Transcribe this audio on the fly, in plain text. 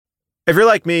If you're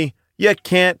like me, you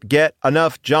can't get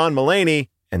enough John Mulaney.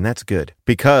 And that's good,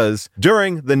 because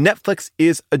during the Netflix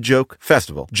is a Joke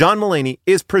Festival, John Mulaney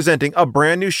is presenting a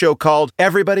brand new show called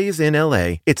Everybody's in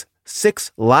LA. It's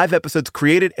 6 live episodes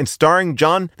created and starring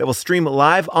John that will stream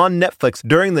live on Netflix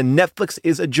during the Netflix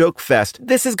is a Joke Fest.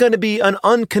 This is going to be an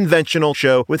unconventional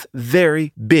show with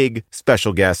very big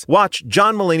special guests. Watch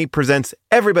John Mulaney Presents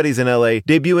Everybody's in LA,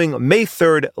 debuting May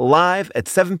 3rd live at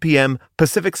 7 p.m.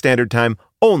 Pacific Standard Time,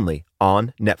 only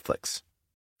on Netflix.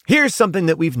 Here's something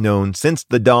that we've known since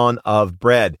the dawn of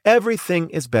bread.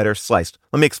 Everything is better sliced.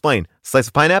 Let me explain. Slice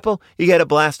a pineapple, you get a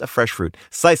blast of fresh fruit.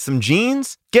 Slice some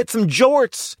jeans, get some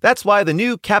jorts. That's why the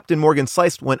new Captain Morgan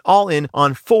Sliced went all in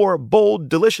on 4 bold,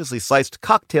 deliciously sliced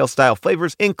cocktail-style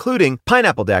flavors, including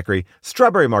pineapple daiquiri,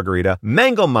 strawberry margarita,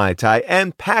 mango mai tai,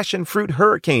 and passion fruit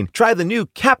hurricane. Try the new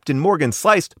Captain Morgan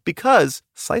Sliced, because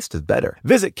sliced is better.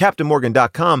 Visit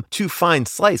CaptainMorgan.com to find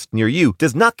Sliced near you.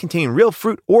 Does not contain real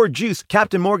fruit or juice.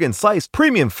 Captain Morgan Sliced,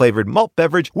 premium flavored malt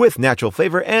beverage with natural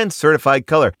flavor and certified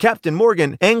color. Captain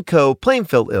Morgan & Co.,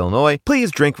 Plainfield, Illinois.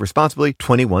 Please drink responsibly.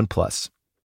 21 plus.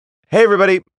 Hey,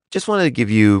 everybody. Just wanted to give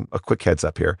you a quick heads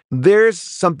up here. There's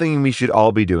something we should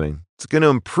all be doing. It's going to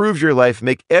improve your life,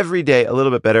 make every day a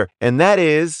little bit better, and that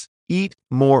is eat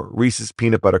more Reese's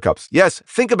peanut butter cups. Yes,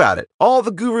 think about it. All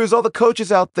the gurus, all the coaches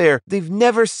out there, they've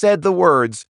never said the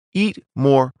words, eat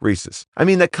more Reese's. I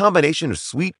mean, that combination of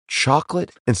sweet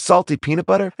chocolate and salty peanut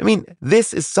butter, I mean,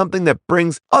 this is something that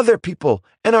brings other people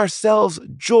and ourselves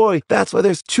joy. That's why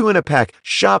there's 2 in a pack.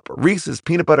 Shop Reese's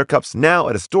peanut butter cups now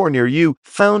at a store near you,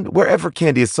 found wherever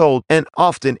candy is sold, and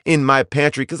often in my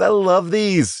pantry, because I love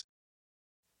these.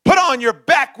 Put on your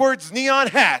backwards neon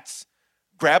hats,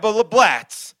 grab a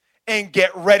LeBlatz, and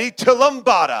get ready to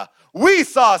Lambada. We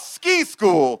saw Ski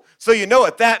School, so you know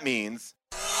what that means.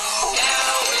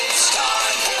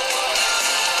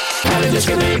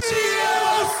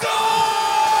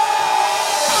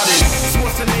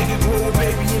 Schwarzenegger grow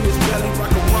baby in his belly,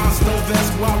 rock a Roscoe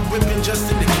vest while whipping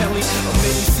Justin to Kelly. Or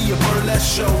maybe see a burlesque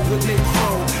show with Nick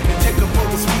Crow and take a boat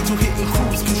with speed to hitting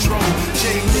cruise control.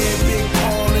 J-Man, Big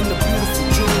Paul, and the beautiful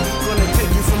June. Gonna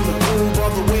take you from the groove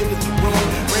all the way to the room.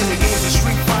 Renegades and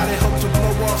Street Fighter help to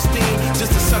blow off steam.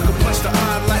 Just a sucker punch the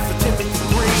odd life for Timothy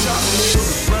Green. Sharp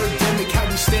niggas, birdemic, how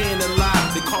we staying alive.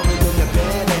 They call him the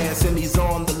badass and he's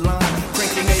on the line.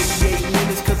 Cranking 88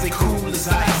 minutes cause they cool as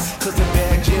ice. Cause the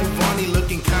bad Jim Varney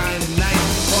looking kinda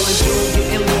nice. Paul and June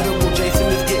getting literal, Jason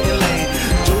is getting laid.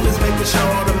 June is making sure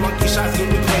all the monkey shots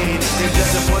getting paid. They're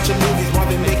just a bunch of movies while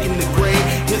they're making the grade.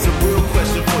 Here's a real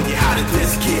question for you, how did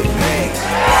this get made?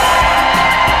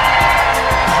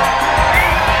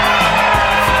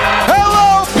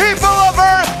 Hello, people of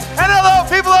Earth, and hello,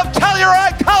 people of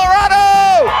Telluride, Colorado!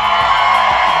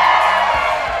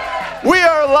 We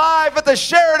are live at the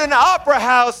Sheridan Opera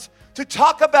House to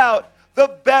talk about the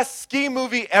best ski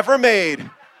movie ever made,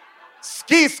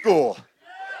 Ski School.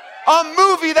 A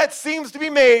movie that seems to be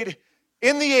made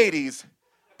in the 80s,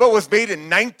 but was made in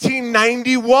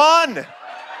 1991.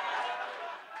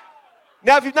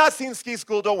 Now, if you've not seen Ski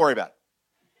School, don't worry about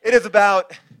it. It is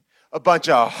about a bunch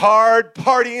of hard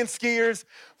partying skiers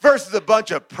versus a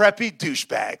bunch of preppy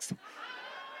douchebags.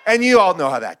 And you all know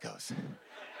how that goes.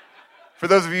 For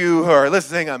those of you who are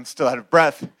listening, I'm still out of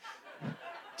breath.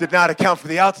 Did not account for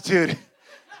the altitude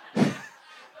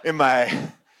in my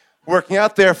working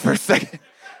out there for a second.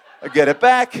 I get it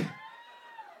back,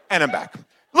 and I'm back.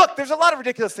 Look, there's a lot of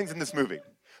ridiculous things in this movie,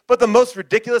 but the most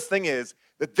ridiculous thing is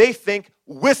that they think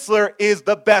Whistler is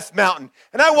the best mountain.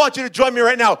 And I want you to join me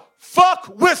right now. Fuck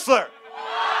Whistler!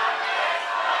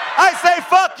 I say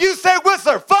fuck, you say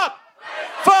Whistler. Fuck!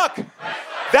 Fuck!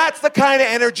 That's the kind of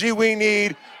energy we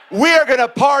need. We are gonna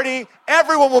party.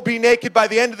 Everyone will be naked by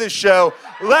the end of this show.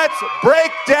 Let's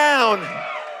break down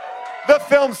the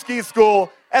film Ski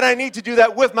School, and I need to do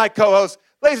that with my co-host.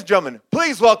 Ladies and gentlemen,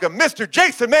 please welcome Mr.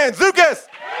 Jason Mantzoukas.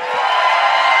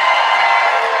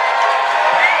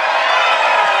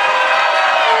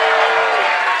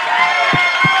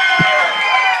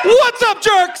 What's up,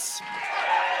 jerks?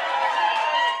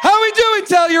 How we doing,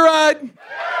 Telluride?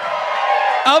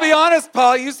 I'll be honest,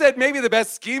 Paul, you said maybe the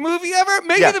best ski movie ever?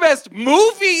 Maybe the best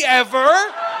movie ever?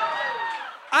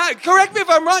 Correct me if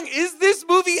I'm wrong, is this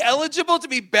movie eligible to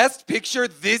be Best Picture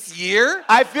this year?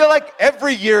 I feel like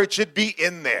every year it should be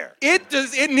in there. It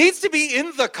needs to be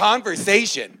in the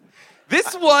conversation.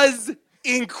 This was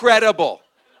incredible.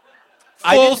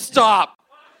 Full stop.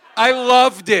 I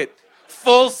loved it.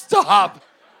 Full stop.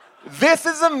 This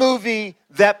is a movie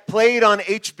that played on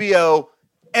HBO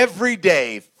every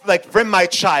day, like from my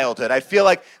childhood. I feel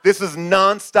like this is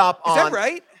nonstop on. Is that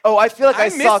right? Oh, I feel like I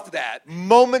saw missed that.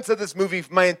 moments of this movie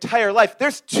my entire life.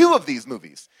 There's 2 of these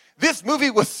movies. This movie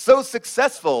was so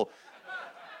successful,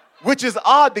 which is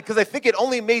odd because I think it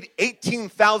only made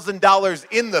 $18,000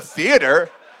 in the theater.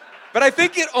 But I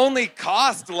think it only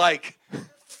cost like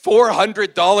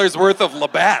 $400 worth of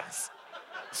Labatt's.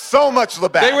 So much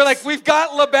Labatt. They were like, we've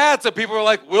got Labatt's. And people were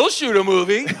like, we'll shoot a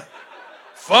movie.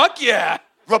 Fuck yeah.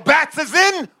 Labatt's is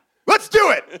in? Let's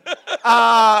do it.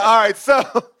 All right, so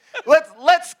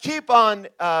let's keep on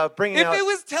bringing If out... it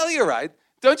was Telluride,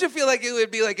 don't you feel like it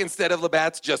would be like instead of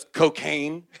Labatt's, just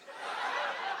cocaine?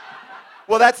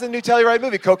 Well, that's the new Telluride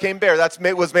movie, Cocaine Bear.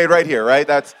 Was made right here, right?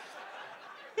 That's...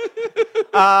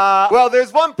 well,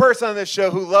 there's one person on this show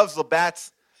who loves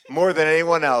Labatt's more than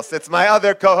anyone else. It's my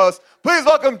other co-host. Please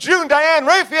welcome June Diane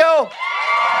Raphael.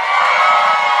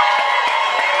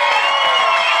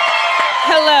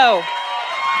 Hello.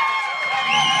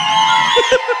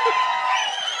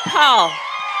 Paul.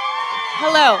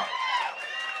 Hello.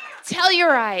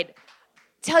 Telluride.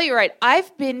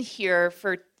 I've been here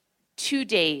for 2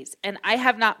 days, and I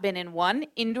have not been in one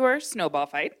indoor snowball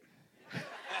fight.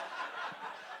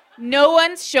 No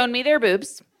one's shown me their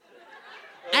boobs.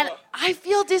 And I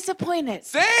feel disappointed.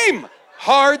 Same.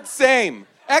 Hard same.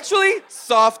 Actually,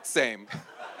 soft same.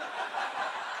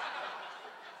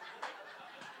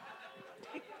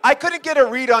 I couldn't get a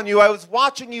read on you. I was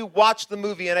watching you watch the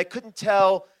movie, and I couldn't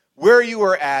tell where you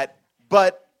were at,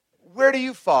 but where do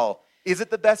you fall? Is it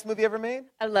the best movie ever made?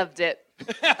 I loved it.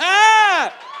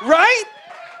 Right?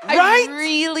 I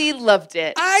really loved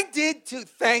it. I did too.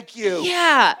 Thank you.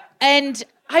 Yeah, and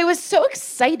I was so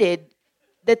excited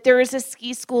that there is a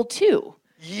ski school too.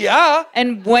 Yeah.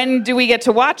 And when do we get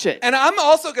to watch it? And I'm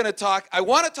also going to talk, I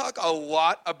want to talk a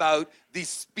lot about the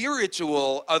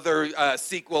spiritual other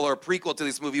sequel or prequel to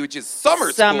this movie, which is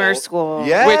Summer School.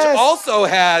 Yes. Which also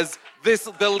has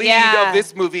the lead of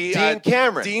this movie. Dean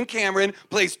Cameron. Dean Cameron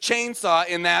plays Chainsaw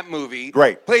in that movie.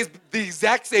 Great. Plays the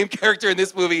exact same character in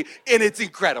this movie, and it's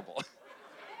incredible.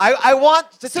 I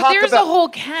want to talk about... So there's a whole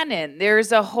canon.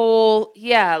 There's a whole,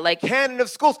 canon of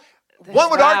schools.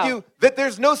 One would argue that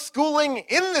there's no schooling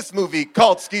in this movie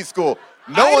called Ski School.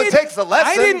 No one takes a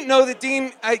lesson. I didn't know that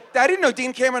I didn't know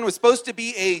Dean Cameron was supposed to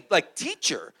be a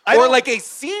teacher or a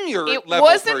senior level person. It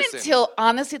wasn't until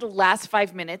honestly the last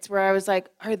 5 minutes where I was like,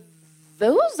 are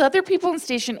those other people in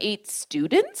Station 8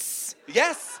 students?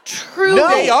 Yes. Truly. No,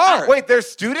 they are. Wait, they're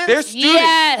students? They're students.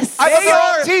 Yes. I thought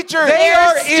they were teachers. They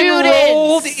are students.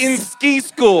 enrolled in ski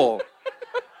school.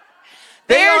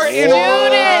 They are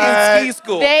enrolled in ski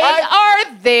school. They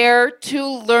are there to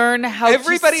learn how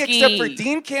Everybody to ski. except for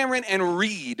Dean Cameron and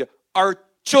Reed are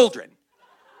children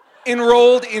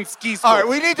enrolled in ski school. All right,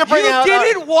 we need to bring out... You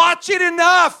didn't watch it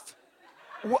enough.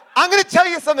 I'm going to tell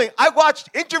you something. I watched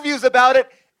interviews about it,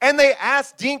 and they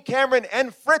asked Dean Cameron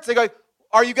and Fritz, they go,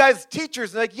 are you guys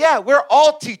teachers? And they're like, yeah, we're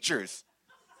all teachers.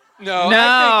 No.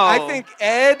 I think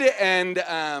Ed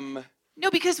and... No,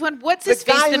 because what's his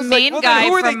guy face, the who's main like, guy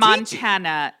who are they from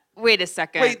Montana. Wait a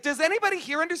second. Wait, does anybody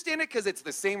here understand it because it's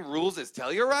the same rules as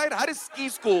Telluride? How does ski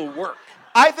school work?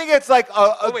 I think it's like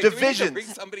a Wait, division. Do we need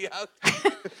to bring somebody out?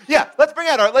 Yeah, let's bring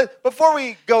out before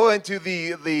we go into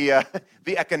the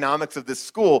economics of this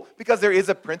school, because there is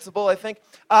a principal, I think.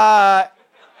 I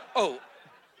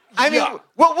mean,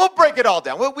 we'll break it all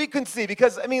down. We can see,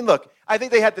 because, I mean, look, I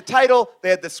think they had the title, they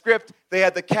had the script, they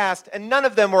had the cast, and none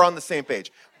of them were on the same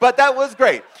page. But that was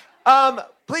great.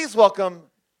 Please welcome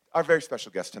our very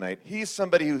special guest tonight. He's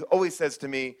somebody who always says to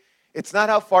me, it's not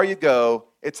how far you go,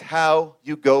 it's how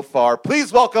you go far.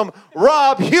 Please welcome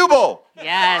Rob Huebel.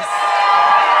 Yes.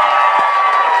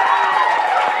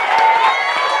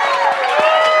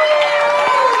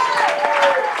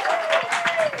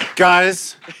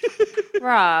 Guys,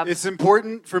 Rob. it's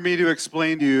important for me to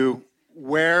explain to you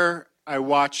where I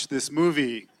watched this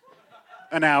movie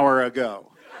an hour ago.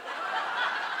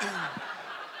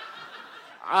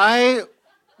 I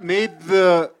made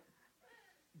the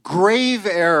grave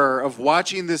error of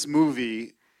watching this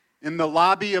movie in the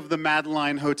lobby of the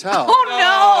Madeline Hotel. Oh,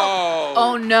 no.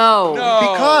 Oh, no.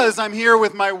 Because I'm here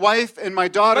with my wife and my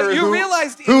daughter But you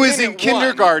realized who is in minute one-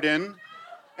 kindergarten.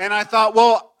 And I thought,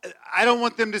 well, I don't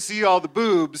want them to see all the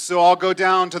boobs, so I'll go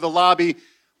down to the lobby.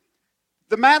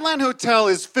 The Madeline Hotel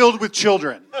is filled with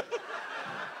children.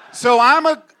 So I'm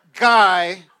a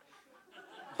guy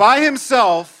by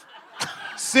himself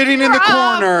sitting in the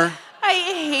corner I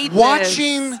hate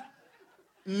watching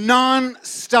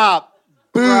non-stop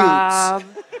boobs. Rob.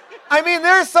 I mean,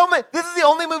 there's so many. This is the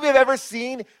only movie I've ever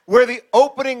seen where the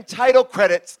opening title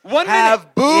credits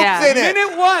have boobs Yeah. in it.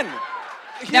 Minute one.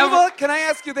 Now- Huebel, can I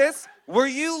ask you this? Were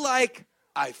you like,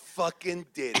 I fucking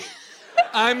did it?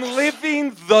 I'm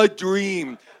living the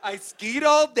dream. I skied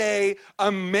all day.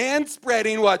 I'm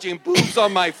manspreading, watching boobs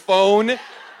on my phone.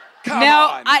 Come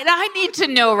on. I need to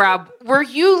know, Rob, were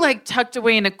you like tucked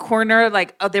away in a corner,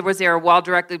 like was there a wall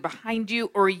directly behind you,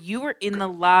 or you were in the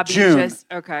lobby June,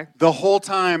 okay. The whole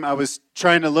time I was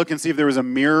trying to look and see if there was a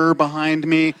mirror behind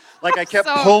me. Like I kept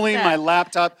So pulling upset. my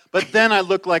laptop, but then I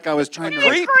looked like I was trying to You're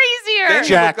like, crazier. Then you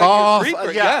jack look like you're off.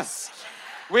 creeper, Yes.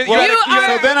 With Well, You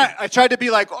are- so then I tried to be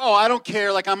like, oh, I don't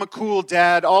care. Like, I'm a cool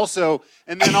dad also.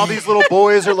 And then all these little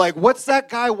boys are like, what's that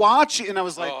guy watching? And I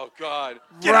was like, Oh, God.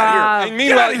 get out of Rob. here. And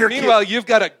Get out of here, kid. meanwhile, you've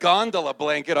got a gondola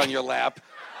blanket on your lap.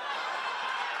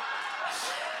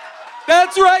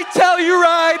 That's right,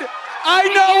 Telluride.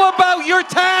 I know about your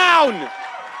town.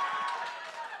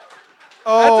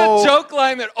 That's a joke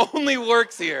line that only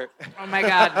works here. Oh my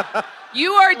God.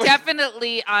 You are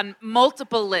definitely on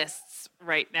multiple lists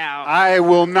right now. I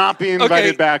will not be invited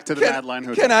Okay, back to the Madline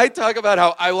Hotel. Can I talk about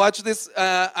how I watched this?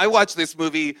 I watched this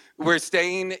movie. We're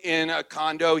staying in a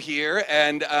condo here,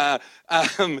 and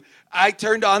I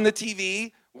turned on the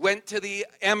TV, went to the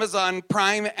Amazon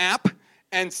Prime app,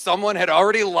 and someone had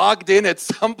already logged in at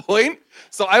some point.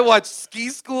 So I watched Ski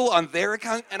School on their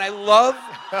account, and I love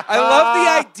the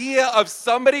idea of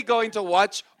somebody going to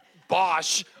watch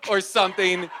Bosch or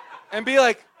something and be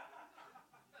like,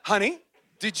 honey,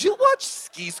 did you watch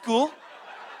Ski School?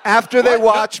 After they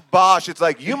What? watch Bosch, it's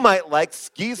like, you might like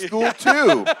Ski School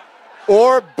 2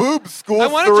 or Boob School I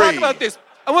 3. want to talk about this.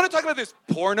 I want to talk about this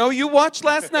porno you watched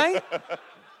last night.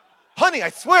 Honey, I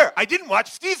swear, I didn't watch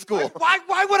Ski School.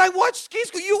 Why would I watch Ski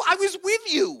School? I was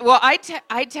with you. Well, I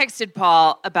texted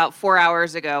Paul about 4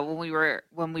 hours ago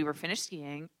when we were finished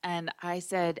skiing, and I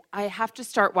said, I have to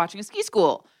start watching a Ski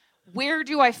School. Where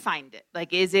do I find it?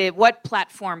 Like, what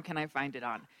platform can I find it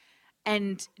on?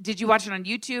 And did you watch it on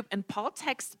YouTube? And Paul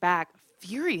texts back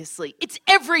furiously, it's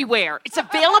everywhere. It's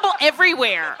available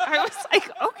everywhere. I was like,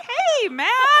 okay, man.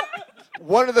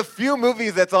 One of the few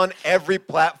movies that's on every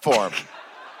platform.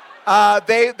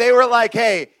 They were like,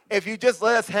 hey, if you just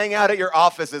let us hang out at your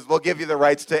offices, we'll give you the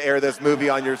rights to air this movie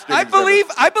on your streaming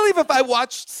service. I believe if I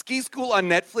watched Ski School on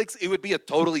Netflix, it would be a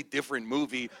totally different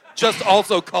movie, just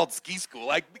also called Ski School.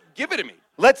 Like, give it to me.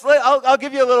 I'll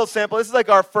give you a little sample. This is like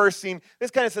our first scene. This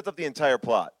kind of sets up the entire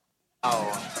plot.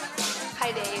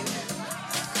 Hi, Dave.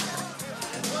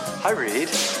 Hi, Reed.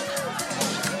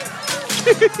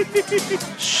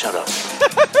 Shut up.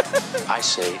 I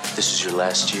say this is your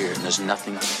last year, and there's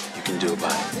nothing you can do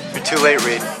about it. You're too late,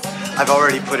 Reed. I've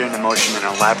already put into motion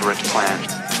an elaborate plan.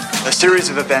 A series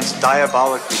of events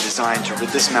diabolically designed to rid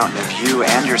this mountain of you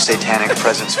and your satanic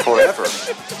presence forever.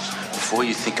 Before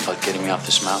you think about getting me off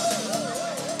this mountain,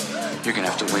 you're gonna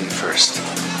have to win first.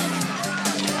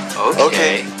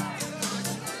 Okay.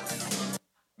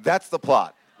 That's the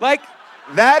plot. Like,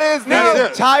 That is the No.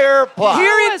 entire plot.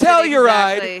 here in was it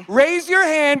Telluride, exactly? raise your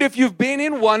hand if you've been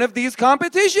in one of these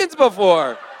competitions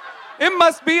before. It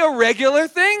must be a regular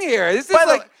thing here. This is By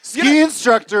the like way, Ski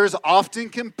instructors often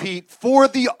compete for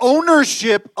the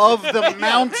ownership of the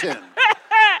mountain.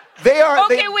 They are.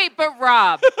 Okay, they- wait, but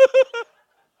Rob,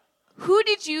 who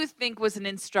did you think was an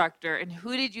instructor and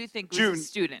who did you think was June, a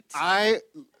student?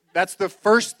 That's the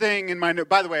first thing in my note.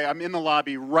 By the way, I'm in the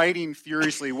lobby writing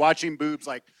furiously, watching boobs,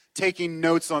 like taking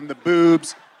notes on the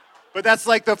boobs. But that's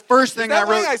like the first thing I that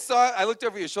way wrote. I looked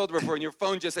over your shoulder before, and your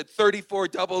phone just said 34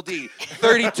 double D,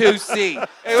 32C.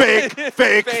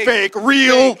 Fake,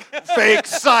 real, fake,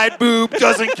 side boob,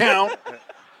 doesn't count.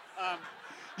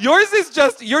 Yours is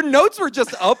just, your notes were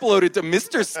just uploaded to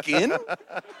Mr. Skin?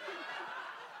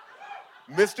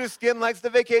 Mr. Skin likes the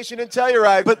vacation in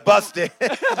Telluride, but busted.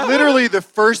 Literally the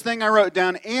first thing I wrote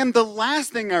down and the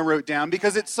last thing I wrote down,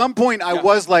 because at some point I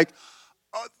was like,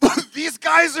 these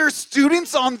guys are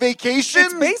students on vacation?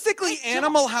 It's basically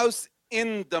Animal House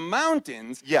in the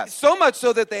mountains. Yes. So much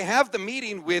so that they have the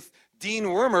meeting with Dean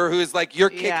Wormer, who is like, you're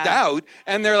kicked Yeah. out.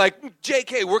 And they're like,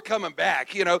 JK, we're coming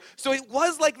back, you know? So it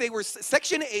was like they were,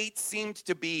 Section 8 seemed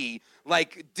to be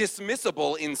like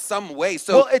dismissible in some way.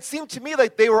 So Well, it seemed to me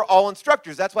like they were all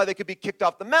instructors. That's why they could be kicked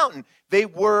off the mountain. They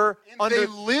were And they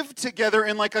lived together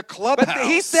in like a But clubhouse.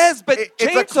 he says, but It's a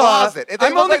Chainsaw, closet. They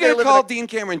I'm look only like they going to live in call a- Dean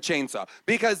Cameron Chainsaw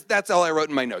because that's all I wrote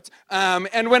in my notes.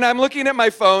 And when I'm looking at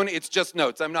my phone, it's just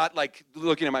notes. I'm not like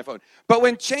looking at my phone. But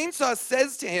when Chainsaw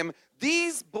says to him,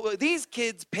 these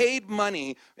kids paid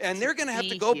money and they're going to have to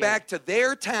be go here. back to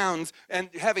their towns and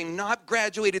having not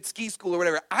graduated ski school or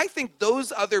whatever. I think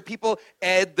those other people,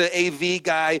 Ed, the AV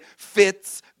guy,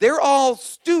 Fitz, they're all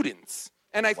students.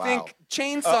 And I Wow. think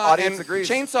Chainsaw audience agrees.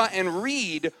 and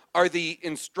Reed are they're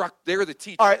the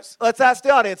teachers. All right, let's ask the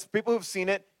audience, people who've seen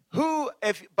it, who,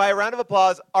 if by a round of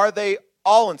applause, are they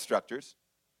all instructors?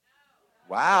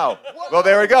 Wow. Well,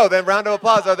 there we go. Then round of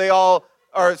applause.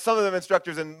 Are some of them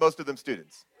instructors and most of them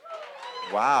students?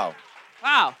 Wow.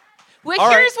 Wow. Well, All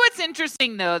here's right. what's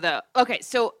interesting, though. Okay,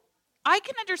 so I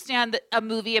can understand that a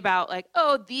movie about, like,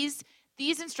 oh, these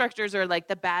instructors are like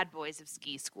the bad boys of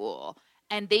ski school,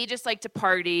 and they just like to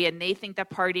party, and they think that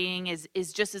partying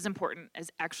is just as important as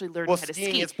actually learning how to skiing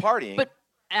ski. is partying. But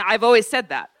I've always said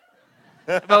that.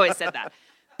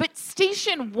 But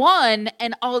Station 1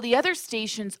 and all the other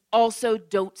stations also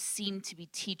don't seem to be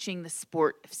teaching the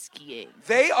sport of skiing.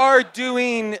 They're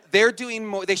doing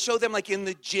more. They show them like in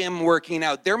the gym working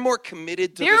out. They're more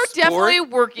committed to They're the sport. definitely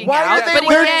working Why out, are they but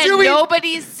working- again,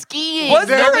 nobody's skiing. Was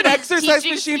there an Nobody's exercise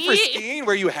teaching machine for skiing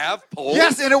where you have poles?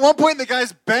 Yes, and at one point the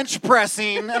guy's bench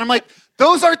pressing, and I'm like,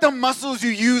 those aren't the muscles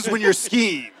you use when you're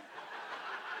skiing.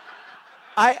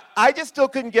 I just still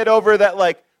couldn't get over that,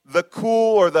 like, the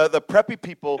cool or the preppy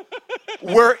people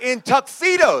were in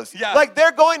tuxedos. Yeah. Like,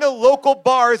 they're going to local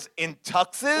bars in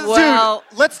tuxes. Well-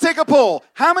 Dude, let's take a poll.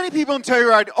 How many people in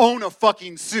Telluride own a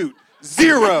fucking suit?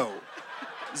 Zero.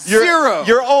 Zero.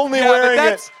 You're only wearing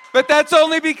it. But that's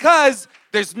only because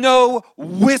there's no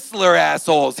Whistler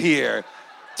assholes here.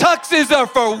 Tuxes are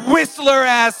for Whistler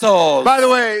assholes. By the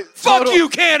way, Fuck you,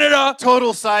 Canada.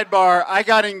 Total sidebar. I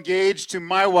got engaged to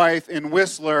my wife in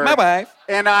Whistler. My wife.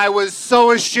 And I was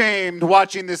so ashamed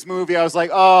watching this movie. I was like,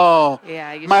 oh,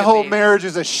 Yeah, you my should whole be. marriage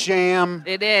is a sham.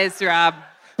 It is, Rob.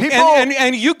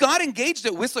 And you got engaged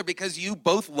at Whistler because you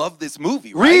both love this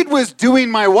movie, right? Reed was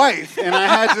doing my wife, and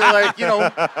I had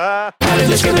to,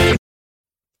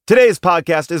 Today's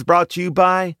podcast is brought to you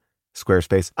by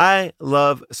Squarespace. I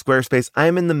love Squarespace.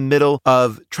 I'm in the middle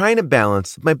of trying to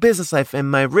balance my business life and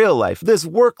my real life. This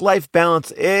work-life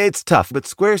balance, it's tough, but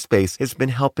Squarespace has been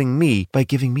helping me by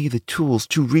giving me the tools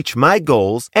to reach my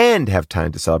goals and have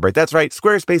time to celebrate. That's right.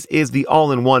 Squarespace is the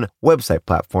all-in-one website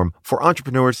platform for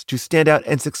entrepreneurs to stand out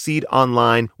and succeed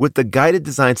online. With the guided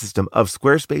design system of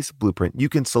Squarespace Blueprint, you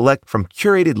can select from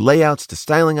curated layouts to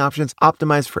styling options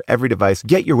optimized for every device.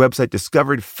 Get your website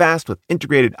discovered fast with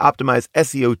integrated optimized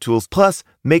SEO tools. Plus,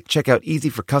 make checkout easy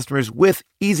for customers with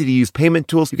easy-to-use payment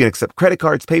tools. You can accept credit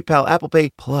cards, PayPal, Apple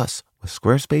Pay. Plus, with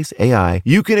Squarespace AI,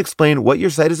 you can explain what your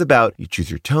site is about. You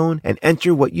choose your tone and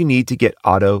enter what you need to get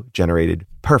auto-generated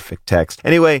perfect text.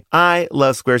 Anyway, I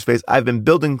love Squarespace. I've been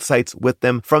building sites with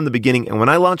them from the beginning. And when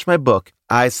I launched my book,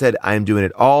 I said I'm doing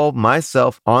it all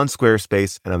myself on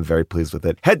Squarespace, and I'm very pleased with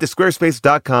it. Head to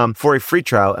squarespace.com for a free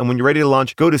trial. And when you're ready to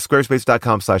launch, go to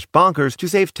squarespace.com/bonkers to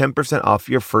save 10% off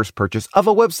your first purchase of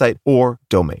a website or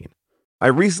domain. I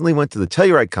recently went to the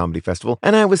Telluride Comedy Festival,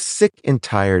 and I was sick and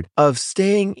tired of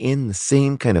staying in the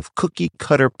same kind of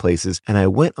cookie-cutter places, and I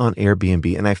went on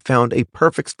Airbnb, and I found a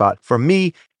perfect spot for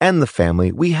me and the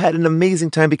family. We had an amazing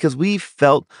time because we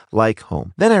felt like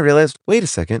home. Then I realized, wait a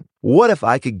second, what if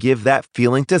I could give that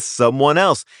feeling to someone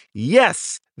else?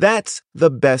 Yes! That's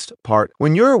the best part.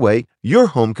 When you're away, your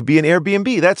home could be an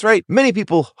Airbnb. That's right. Many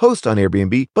people host on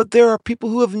Airbnb, but there are people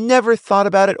who have never thought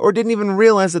about it or didn't even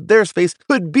realize that their space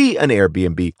could be an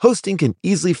Airbnb. Hosting can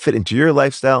easily fit into your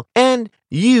lifestyle, and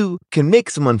you can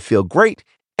make someone feel great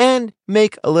and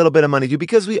make a little bit of money too,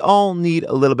 because we all need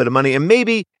a little bit of money. And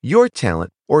maybe your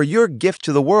talent or your gift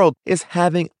to the world is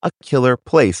having a killer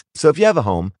place. So if you have a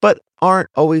home, but aren't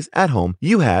always at home,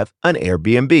 you have an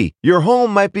Airbnb. Your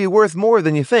home might be worth more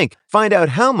than you think. Find out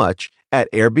how much at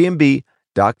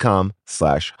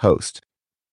airbnb.com/host.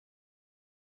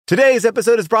 Today's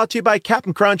episode is brought to you by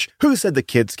Cap'n Crunch. Who said the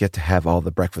kids get to have all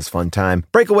the breakfast fun time?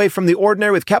 Break away from the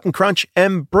ordinary with Cap'n Crunch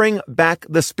and bring back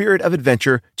the spirit of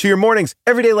adventure to your mornings.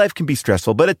 Everyday life can be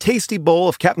stressful, but a tasty bowl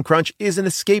of Cap'n Crunch is an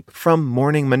escape from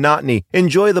morning monotony.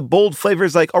 Enjoy the bold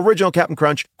flavors like original Cap'n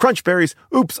Crunch, Crunch Berries,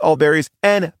 Oops All Berries,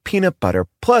 and peanut butter.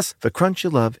 Plus, the crunch you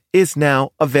love is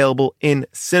now available in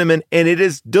cinnamon, and it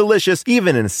is delicious.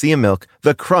 Even in a sea of milk,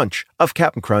 the crunch of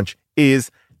Cap'n Crunch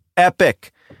is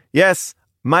epic. Yes,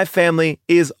 my family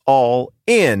is all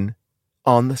in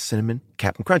on the cinnamon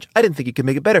Cap'n Crunch. I didn't think you could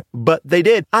make it better, but they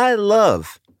did. I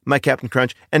love my Cap'n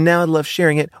Crunch, and now I love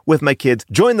sharing it with my kids.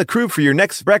 Join the crew for your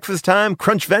next breakfast time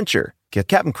crunch venture. Get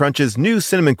Cap'n Crunch's new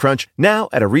Cinnamon Crunch now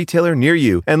at a retailer near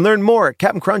you, and learn more at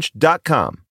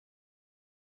Cap'nCrunch.com.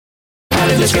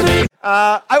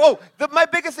 My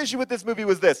biggest issue with this movie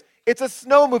was this. It's a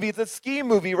snow movie. It's a ski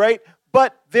movie, right?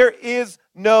 But there is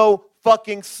no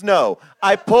fucking snow.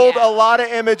 I pulled a lot of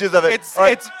images of it. It's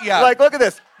like, look at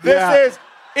this. This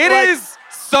It is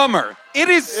summer. It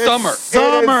is summer. It is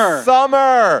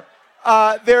summer.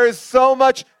 There is so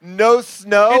much no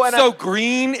snow. It's so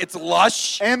green. It's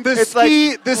lush. And the It's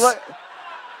ski,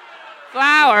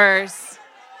 Flowers.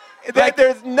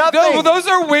 there's nothing. No, those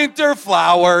are winter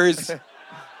flowers.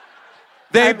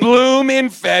 They bloom in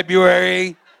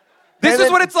February. This And is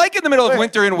then- what it's like in the middle of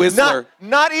winter in Whistler.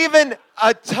 Not even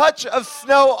a touch of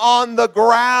snow on the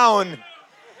ground.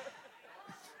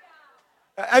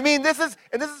 I mean, this is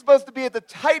supposed to be at the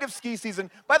height of ski season.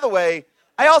 By the way,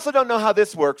 I also don't know how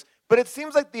this works, but it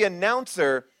seems like the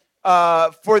announcer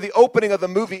for the opening of the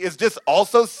movie is just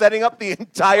also setting up the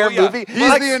entire movie.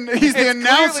 He's the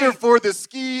announcer clearly- for the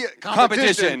ski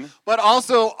competition, but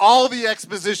also all the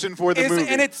exposition for the movie.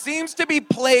 And it seems to be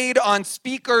played on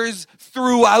speakers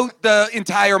throughout the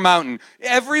entire mountain.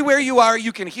 Everywhere you are,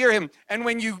 you can hear him. And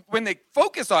when they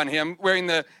focus on him wearing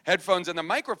the headphones and the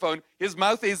microphone, his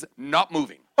mouth is not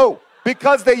moving. Oh,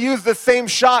 because they use the same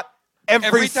shot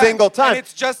every single time. And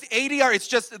it's just ADR. It's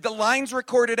just the lines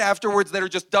recorded afterwards that are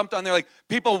just dumped on there. Like,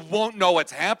 people won't know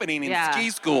what's happening in ski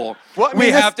school. We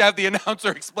have to have the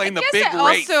announcer explain the big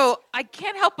race. Also, I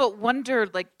can't help but wonder,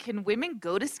 like, can women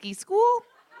go to ski school?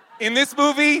 In this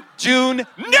movie, June,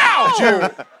 now! June.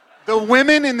 The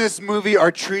women in this movie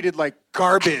are treated like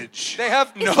garbage. They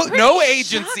have no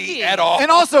agency at all.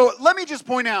 And also, let me just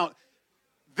point out,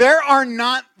 there are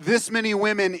not this many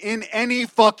women in any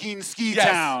fucking ski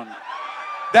town.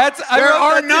 There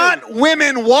are not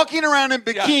women walking around in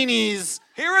bikinis.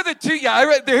 Here are the two. Here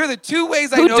are the two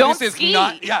ways I Who know don't this is ski.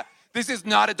 not. Yeah, this is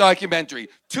not a documentary.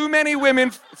 Too many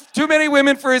women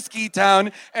for a ski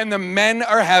town, and the men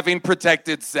are having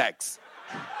protected sex.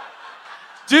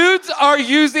 Dudes are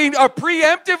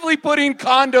preemptively putting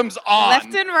condoms on.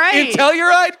 Left and right. In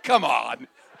Telluride? Come on.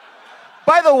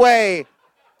 By the way,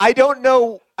 I don't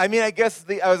know. I mean, I guess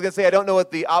I was gonna say I don't know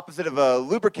what the opposite of a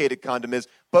lubricated condom is,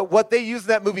 but what they used in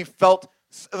that movie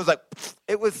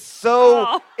it was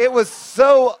so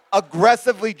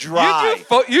aggressively dry.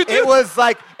 You do It was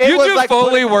like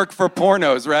Foley work for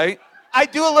pornos, right? I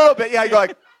do a little bit. Yeah, you go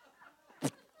like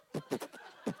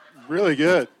really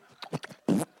good.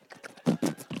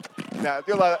 Yeah, I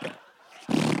do a lot of.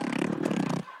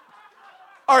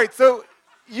 All right, so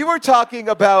you were talking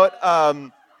about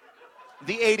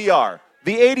the ADR.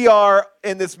 The ADR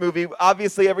in this movie,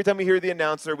 obviously, every time we hear the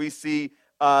announcer, we see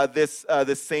this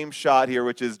same shot here,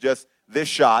 which is just this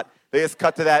shot. They just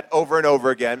cut to that over and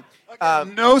over again.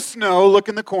 No snow. Look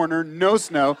in the corner. No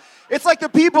snow. It's like the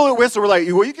people at Whistler were like,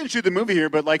 well, you can shoot the movie here,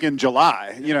 but like in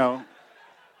July, you know.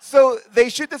 So they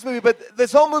shoot this movie, but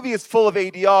this whole movie is full of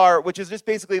ADR, which is just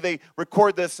basically they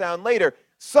record the sound later.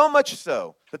 So much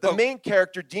so that the main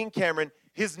character, Dean Cameron,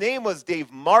 his name was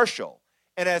Dave Marshall.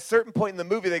 And at a certain point in the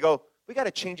movie, they go, we got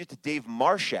to change it to Dave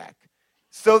Marshak.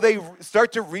 So they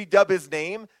start to redub his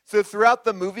name. So throughout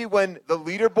the movie, when the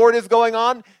leaderboard is going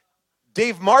on,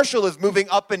 Dave Marshall is moving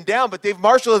up and down, but Dave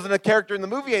Marshall isn't a character in the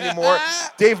movie anymore.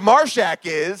 Dave Marshak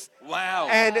is. Wow.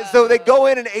 And so they go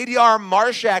in and ADR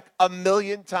Marshak a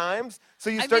million times. So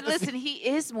you start to listen, he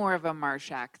is more of a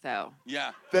Marshak, though.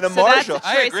 Yeah. Than a So Marshall. that's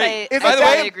a choice I agree. I By the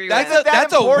way, agree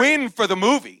that's with. a win for the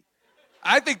movie.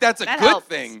 I think that's a That good helps.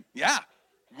 thing. Yeah.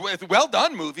 Well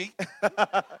done, movie.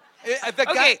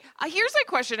 Okay, here's a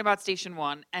question about Station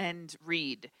 1 and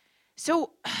Reed.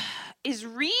 So, is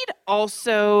Reed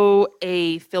also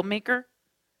a filmmaker?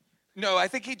 No, I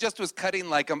think he just was cutting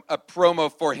like a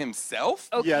promo for himself.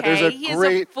 Okay, Yeah, there's a he has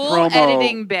great a full promo.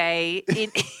 editing bay.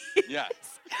 Yeah.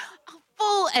 A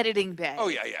full editing bay. Oh,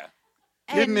 yeah, yeah.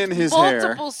 Hidden and in his hair.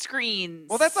 multiple screens.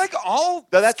 Well, that's like all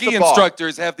No, that's ski the bar.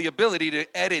 instructors have the ability to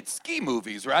edit ski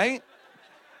movies, right?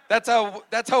 That's how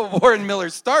Warren Miller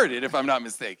started, if I'm not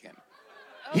mistaken.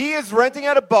 He is renting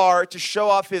out a bar to show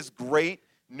off his great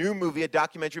new movie, a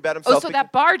documentary about himself. Oh, so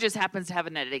that bar just happens to have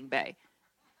an editing bay.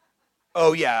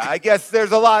 Oh yeah, I guess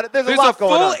there's a lot. There's a There's lot a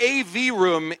going full on. AV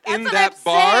room in what that I'm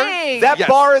bar. saying. That Yes.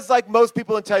 bar is like most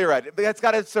people in Telluride. It's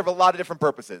got to serve a lot of different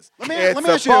purposes. Let me it's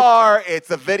ask a you- bar. It's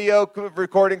a video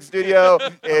recording studio.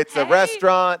 It's a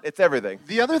restaurant. It's everything.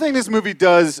 The other thing this movie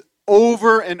does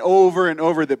over and over and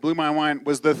over that blew my mind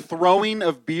was the throwing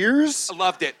of beers I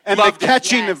loved it. and Loved the it.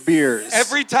 catching Yes. of beers.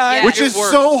 Every time, which it is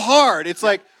works. so hard. It's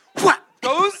like, what?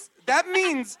 That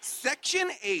means Section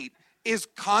 8 is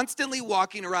constantly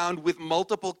walking around with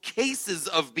multiple cases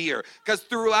of beer. Because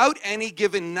throughout any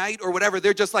given night or whatever,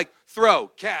 they're just like, throw,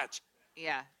 catch.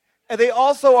 Yeah. And they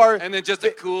also are. And then just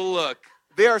a cool look.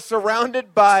 They are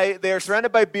surrounded by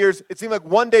beers. It seemed like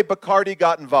one day Bacardi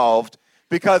got involved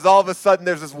because all of a sudden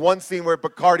there's this one scene where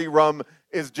Bacardi rum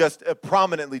is just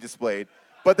prominently displayed.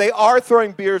 But they are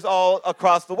throwing beers all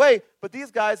across the way. But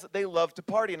these guys, they love to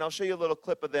party, and I'll show you a little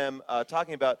clip of them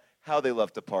talking about how they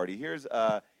love to party.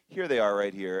 Here they are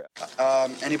right here.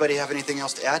 Anybody have anything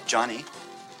else to add? Johnny?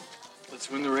 Let's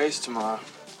win the race tomorrow.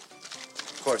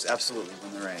 Of course, absolutely,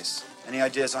 win the race. Any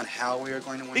ideas on how we are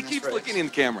going to win He this keeps race? looking in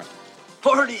camera.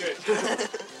 Party!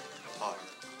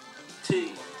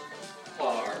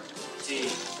 Party.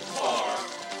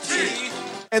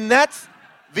 And that's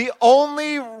the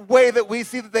only way that we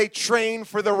see that they train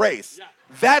for the race.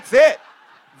 That's it.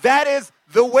 That is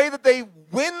the way that they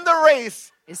win the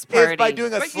race is by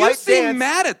doing a But slight you seem dance.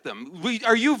 mad at them.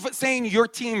 Are you saying your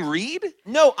team Reed?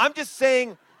 No, I'm just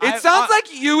saying. It sounds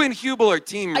like you and Hubel are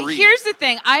team Reed. Here's the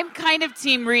thing. I'm kind of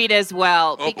team Reed as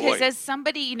well. Oh, because boy. as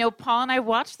somebody, Paul and I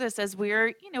watch this as we are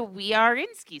in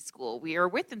ski school. We are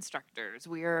with instructors.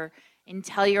 We are in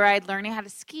Telluride learning how to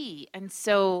ski. And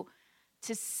so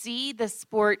to see the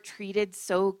sport treated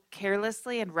so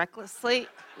carelessly and recklessly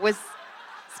was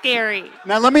scary.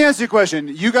 Now, let me ask you a question.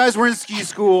 You guys were in ski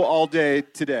school all day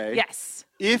today. Yes.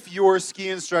 If your ski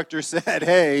instructor said,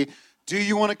 hey, do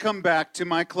you want to come back to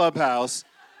my clubhouse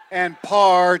and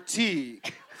party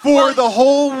for the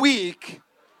whole week?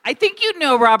 I think you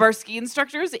know, Rob, our ski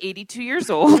instructor is 82 years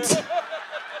old.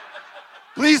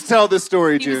 Please tell this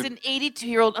story, He June. was an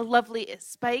 82-year-old, a lovely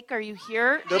Spike. Are you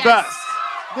here? The Yes. best.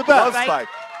 The best. Love Spike.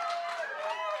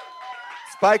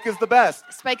 Spike is the best.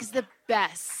 Spike is the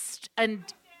best. And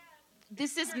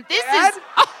this is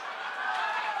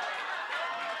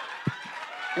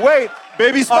Wait,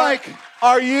 Baby Spike.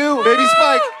 Are you? Baby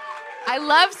Spike. I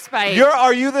love Spike.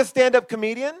 Are you the stand-up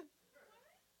comedian?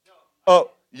 No.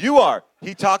 Oh, you are.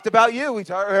 He talked about you. We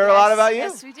heard a lot about you.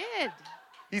 Yes, we did.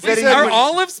 He said Are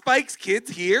all of Spike's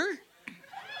kids here?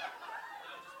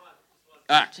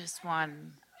 Just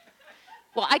one.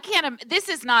 Well, I can't. This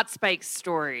is not Spike's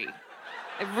story.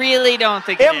 I really don't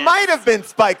think It is. might have been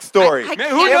Spike's story. I Man,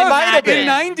 can't who knows? It might have imagine. been. In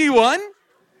 91?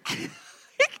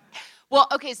 Well,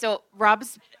 okay, so Rob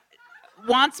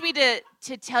wants me to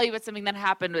tell you about something that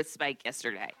happened with Spike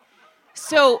yesterday.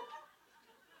 So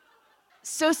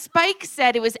Spike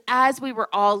said it was as we were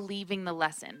all leaving the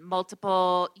lesson.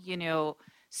 Multiple,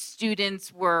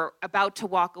 students were about to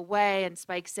walk away, and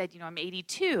Spike said, I'm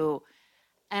 82.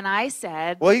 And I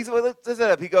said, Let's set it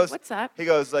up. He goes, what's up? He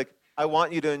goes, I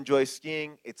want you to enjoy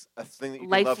skiing. It's a thing that you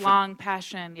can love. Lifelong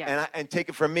passion, yeah. And take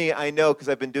it from me, I know because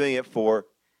I've been doing it for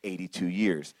 82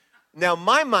 years. Now,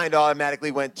 my mind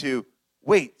automatically went to,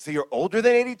 wait, so you're older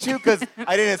than 82? Because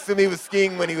I didn't assume he was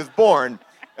skiing when he was born.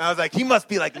 And I was like, he must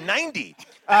be 90.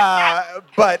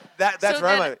 But that's so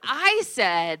where then I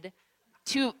said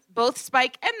to both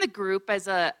Spike and the group as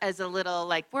a little,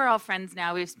 we're all friends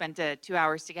now. We've spent 2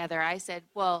 hours together. I said,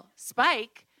 well,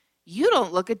 Spike, you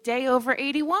don't look a day over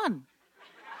 81.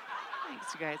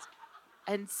 Thanks, you guys.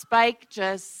 And Spike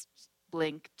just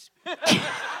blinked.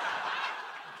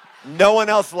 No one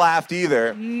else laughed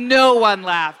either. No one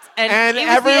laughed. And it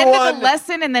was the end of the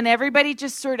lesson, and then everybody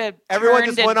just sort of Everyone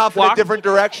just went off in a different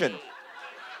direction.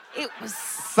 It was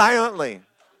silently.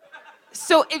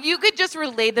 So if you could just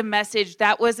relay the message,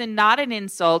 that was not an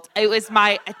insult. It was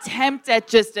my attempt at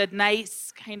just a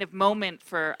nice kind of moment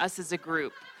for us as a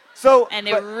group. And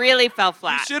it really fell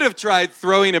flat. You should have tried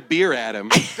throwing a beer at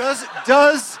him.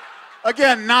 Does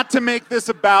again, not to make this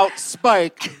about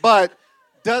Spike, but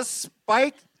does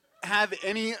Spike have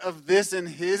any of this in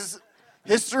his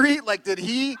history? Did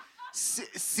he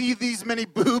see these many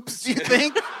boobs, do you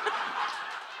think?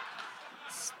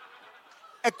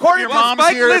 According to mom's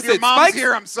Spike, here, listen, if your mom's Spike's,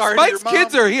 here, I'm sorry. Spike's to your mom.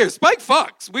 kids are here. Spike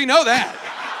fucks. We know that.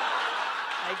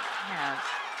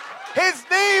 His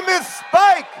name is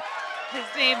Spike. His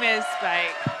name is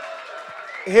Spike.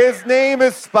 His name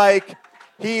is Spike.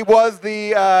 He was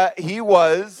the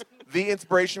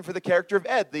inspiration for the character of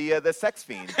Ed, the sex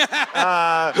fiend. Who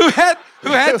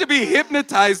had to be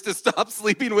hypnotized to stop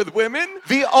sleeping with women?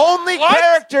 The only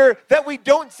character that we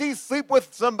don't see sleep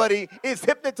with somebody is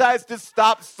hypnotized to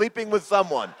stop sleeping with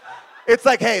someone. It's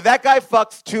like, hey, that guy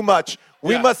fucks too much.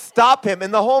 We must stop him.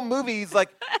 And the whole movie, he's like,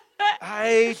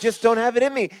 I just don't have it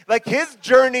in me. His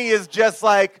journey is just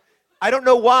I don't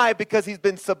know why, because he's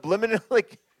been subliminally.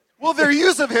 Well, their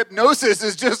use of hypnosis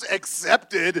is just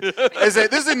accepted. This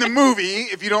is in the movie,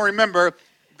 if you don't remember.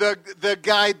 The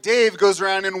guy, Dave, goes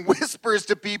around and whispers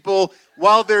to people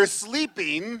while they're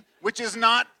sleeping, which is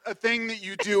not a thing that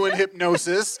you do in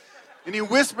hypnosis. And he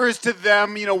whispers to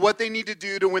them, what they need to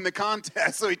do to win the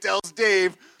contest. So he tells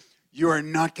Dave, you are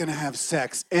not going to have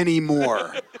sex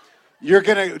anymore. You're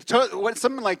going to,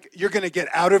 something like, you're going to get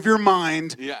out of your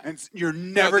mind, and you're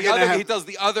never going to have... He tells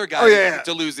the other guy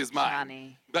to lose his mind.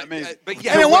 Funny. But And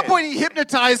at one point, he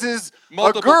hypnoptizes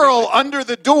Multiple a girl people. under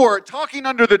the door, talking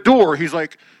under the door. He's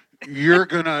like, you're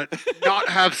gonna not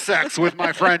have sex with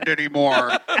my friend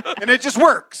anymore. And it just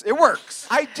works. It works.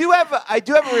 I do have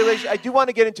a relation. I do want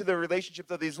to get into the relationships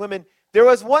of these women. There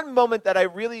was one moment that I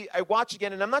watched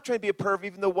again, and I'm not trying to be a perv,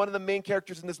 even though one of the main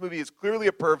characters in this movie is clearly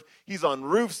a perv. He's on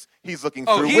roofs. He's looking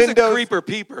through he's windows. a creeper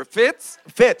peeper. Fitz?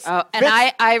 Fitz. Oh, and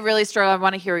Fitz. I really struggle. I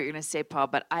want to hear what you're going to say, Paul,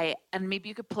 but and maybe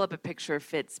you could pull up a picture of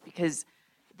Fitz, because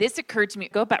this occurred to me.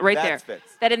 Go back right That's there.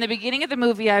 Fitz. That in the beginning of the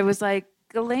movie, I was like,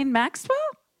 Ghislaine Maxwell?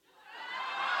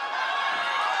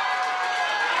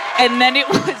 And then it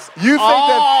was You think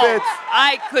that Fitz?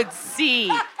 I could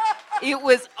see. It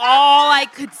was all I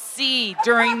could see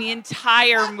during the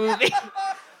entire movie.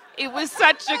 It was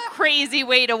such a crazy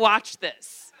way to watch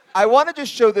this. I want to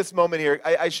just show this moment here.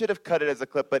 I should have cut it as a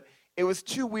clip, but it was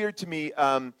too weird to me.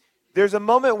 There's a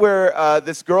moment where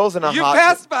this girl's in a You hot...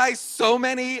 passed by so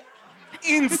many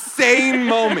insane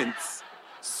moments.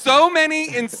 So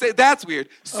many insane... That's weird.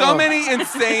 So many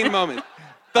insane moments.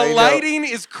 The lighting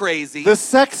is crazy. The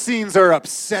sex scenes are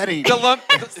upsetting. The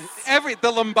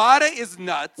lambada is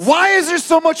nuts. Why is there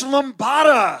so much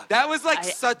lambada? That was like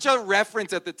such a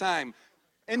reference at the time.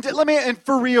 And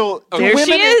for real, There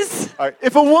she is. All right,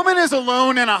 if a woman is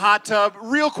alone in a hot tub,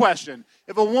 real question.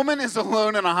 If a woman is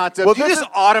alone in a hot tub, Well, do you this just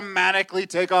is- automatically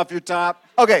take off your top?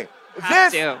 Okay,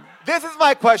 Have to. this is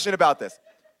my question about this.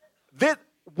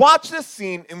 Watch this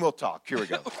scene and we'll talk. Here we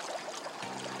go.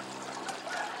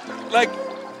 Like,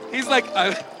 he's like,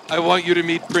 I want you to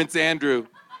meet Prince Andrew.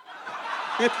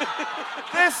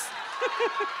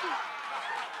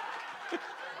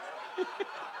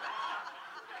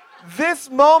 This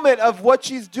moment of what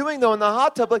she's doing though in the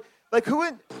hot tub, like who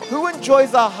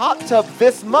enjoys a hot tub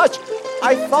this much?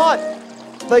 I thought,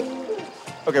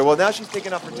 okay, well now she's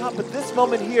taking off her top, but this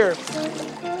moment here,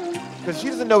 because she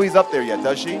doesn't know he's up there yet,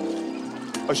 does she?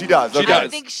 Oh, she does. She Okay. does. I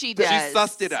think she does. She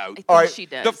sussed it out. I think All right. she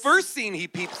does. The first scene he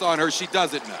peeps on her, she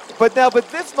doesn't know. But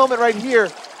this moment right here,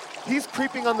 he's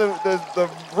creeping on the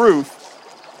roof,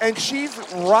 and she's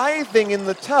writhing in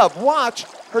the tub. Watch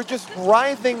her just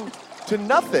writhing to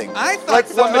nothing. I thought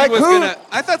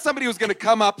who? somebody was gonna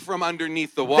come up from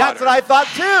underneath the water. That's what I thought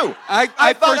too.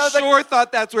 I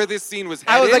thought that's where this scene was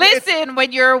I was headed. like, Listen,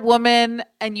 when you're a woman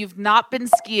and you've not been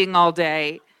skiing all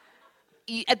day,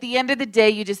 at the end of the day,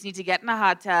 you just need to get in a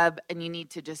hot tub and you need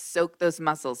to just soak those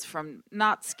muscles from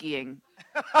not skiing.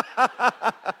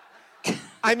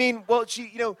 I mean, well,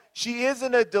 she is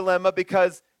in a dilemma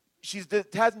because she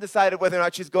hasn't decided whether or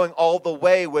not she's going all the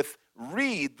way with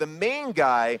Reed, the main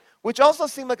guy, which also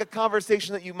seemed like a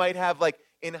conversation that you might have like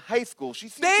in high school. She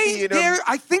seems to be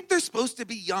I think they're supposed to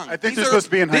be young. I think they're supposed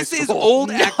to be in high This is school. old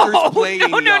actors playing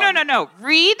young. No.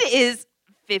 Reed is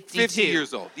 52. 50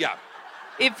 years old, yeah.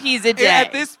 If he's a day.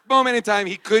 At this moment in time,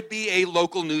 he could be a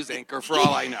local news anchor for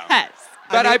all I know. Yes.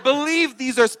 But I believe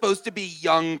these are supposed to be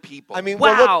young people. I mean,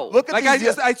 Wow. well, look at like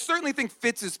these. I certainly think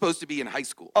Fitz is supposed to be in high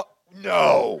school.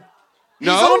 No. He's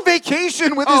No? on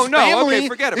vacation with Oh, his no, family. okay,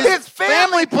 forget about it. His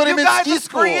family put him you in guys ski have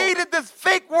school. created this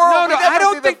fake world. No, We never I see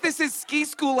don't think the- this is ski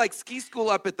school like ski school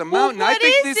up at the Well, mountain. I what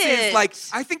think is this is it? like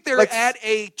I think they're Like at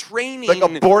a training like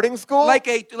a boarding school.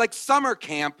 like summer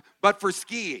camp, but for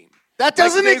skiing. That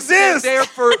doesn't Like, exist. They're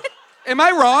for. Am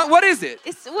I wrong? What is it?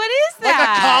 What is Like a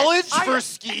that? college for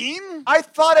skiing? I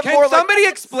thought it Can more somebody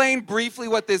like. explain briefly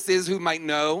what this is? Who might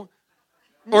know?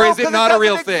 Or No, is it 'cause not a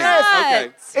real doesn't thing?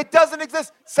 exist. Okay. It doesn't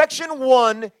exist. Section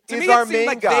 1 To is me, our it seemed main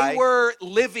like guy. they were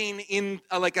living in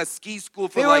like a ski school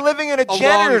for They like were living in a long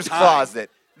janitor's time.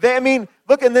 closet.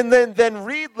 Look, and then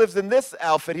Reed lives in this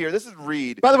outfit here. This is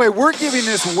Reed. By the way, we're giving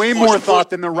this way more thought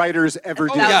than the writers ever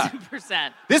did. yeah.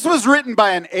 1,000%. This was written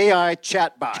by an AI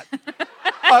chatbot.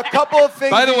 A couple of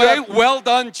things. By the you way, have- well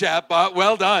done, chatbot.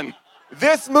 Well done.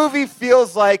 this movie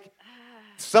feels like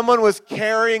someone was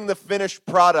carrying the finished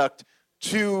product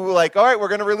to like, all right, we're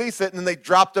going to release it, and then they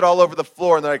dropped it all over the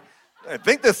floor, and they're like, I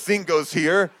think this scene goes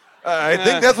here. I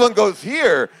think this one goes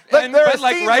here. Like, there are But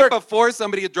like scenes right where- before,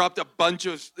 somebody had dropped a bunch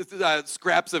of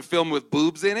scraps of film with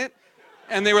boobs in it,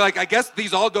 and they were like, I guess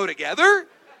these all go together?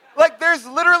 Like, there's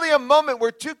literally a moment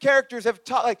where two characters have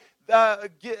talked. Like,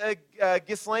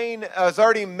 Ghislaine has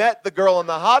already met the girl in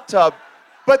the hot tub,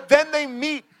 but then they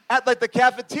meet at like the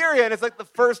cafeteria, and it's like the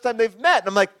first time they've met. And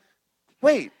I'm like,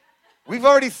 wait, we've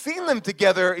already seen them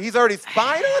together. He's already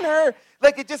spied on her.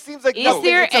 Like, it just seems like Is no,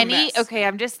 there it's a any? mess. Okay,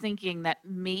 I'm just thinking that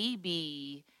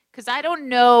maybe because I don't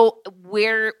know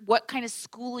what kind of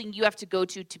schooling you have to go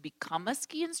to become a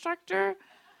ski instructor.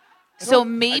 So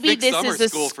maybe think this summer is a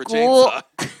school for school.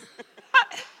 chainsaw.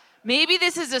 Maybe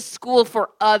this is a school for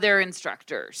other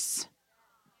instructors.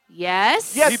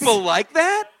 Yes. Yes. People like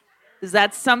that? Is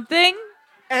that something?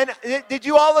 And did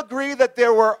you all agree that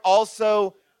there were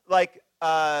also like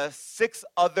 6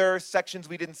 other sections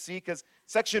we didn't see because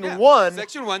Section 1.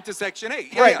 Section 1 to Section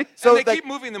 8. Yeah, Right. yeah. So and they like, keep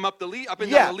moving them up and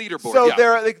down the leaderboard. So yeah.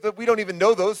 they're like, we don't even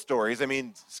know those stories. I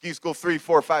mean, Ski School 3,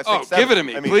 4, 5, 6, 7. Give it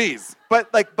to me, please.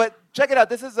 But check it out.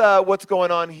 This is what's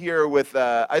going on here with.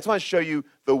 I just want to show you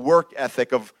the work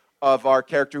ethic of our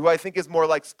character, who I think is more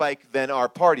like Spike than our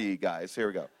party guys. Here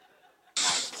we go.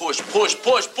 Push.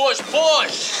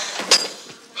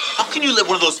 How can you let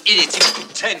one of those idiots even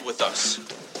contend with us?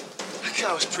 That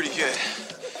guy was pretty good.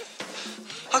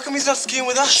 How come he's not skiing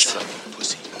with us? Shut up, you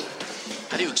pussy.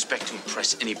 How do you expect to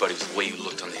impress anybody with the way you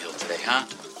looked on the hill today, huh?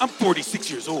 I'm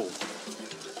 46 years old.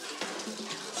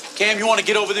 Cam, you want to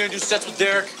get over there and do sets with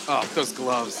Derek? Oh, those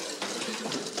gloves.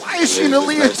 Why is she in a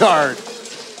leotard?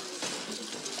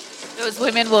 Those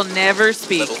women will never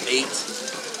speak. Level 8.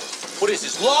 What is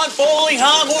this, lawn bowling,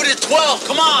 huh? Move it to 12,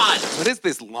 come on! What is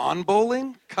this, lawn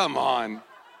bowling? Come on.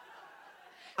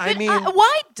 But,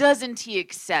 why doesn't he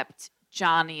accept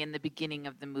Johnny in the beginning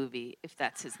of the movie, if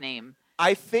that's his name?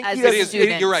 I think as it is.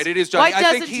 You're right. It is Johnny. Why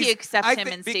doesn't he accept him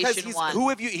in Station 1? Who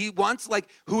have you? He wants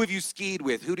who have you skied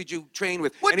with? Who did you train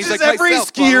with? What and he's does like, every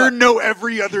myself, skier blah, blah. know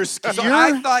every other skier? So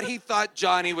I he thought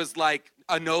Johnny was like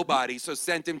a nobody, so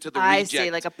sent him to the reject. I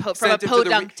see, like from a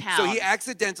podunk town. So he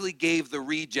accidentally gave the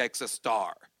rejects a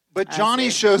star. But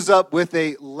Johnny shows up with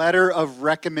a letter of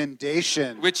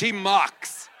recommendation. Which he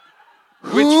mocks.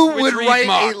 Who which would Reed write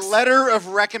mocks. a letter of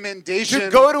recommendation? To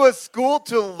go to a school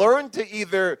to learn to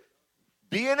either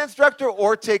be an instructor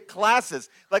or take classes.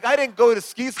 Like, I didn't go to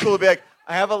ski school to be like,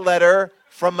 I have a letter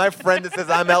from my friend that says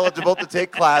I'm eligible to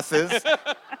take classes.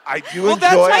 I do enjoy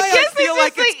That's why I guess I feel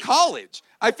it's like it's college.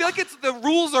 I feel like the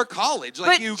rules are college.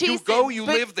 Like you go, you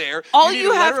live there. All you need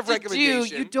you a letter have of to do,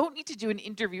 recommendation. you don't need to do an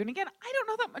interview. And again, I don't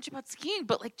know that much about skiing,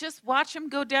 but just watch him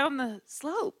go down the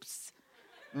slopes.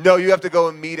 No, you have to go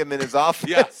and meet him in his office.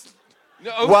 Yes.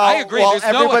 No, Well, I agree. well, There's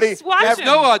everybody-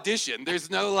 no audition. There's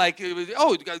no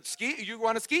you got ski. You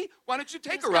want to ski? Why don't you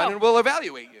take a run and we'll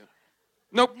evaluate you?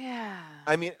 Nope. Yeah.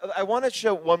 I mean, I want to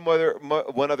show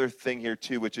one other thing here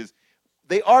too, which is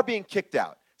they are being kicked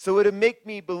out. So it would make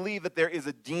me believe that there is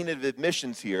a dean of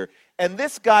admissions here, and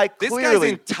this guy This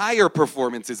clearly guy's entire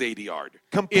performance is ADR'd.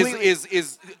 Completely-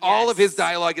 Is all of his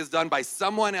dialogue is done by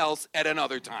someone else at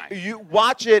another time. You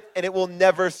watch it, and it will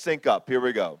never sync up. Here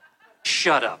we go.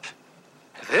 Shut up.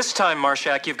 This time,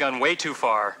 Marshak, you've gone way too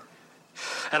far.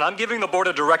 And I'm giving the board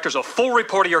of directors a full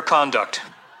report of your conduct.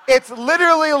 It's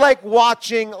literally like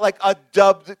watching a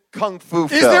dubbed kung fu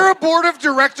film. Is there a board of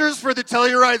directors for the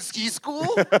Telluride Ski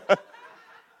School?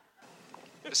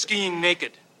 Skiing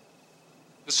naked.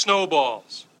 The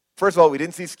snowballs. First of all, we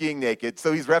didn't see skiing naked,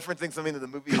 so he's referencing something that the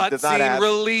movie Cut does not scene, have.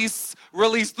 release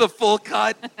the full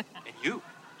cut. And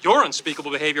your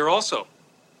unspeakable behavior also.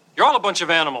 You're all a bunch of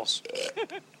animals.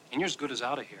 And you're as good as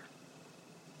out of here.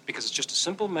 Because it's just a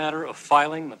simple matter of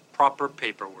filing the proper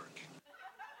paperwork.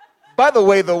 By the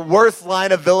way, the worst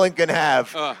line a villain can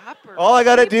have. All I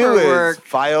gotta do is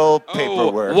file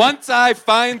paperwork. Once I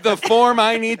find the form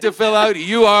I need to fill out,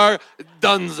 you are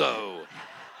donezo.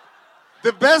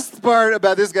 The best part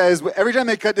about this guy is every time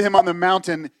they cut to him on the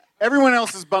mountain, everyone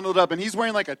else is bundled up, and he's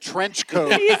wearing like a trench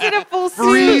coat. He's in a full suit.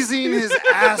 Freezing his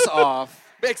ass off.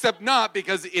 Except not,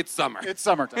 because it's summer. It's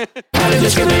summertime.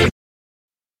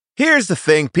 Here's the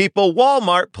thing, people.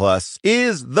 Walmart Plus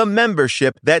is the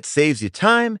membership that saves you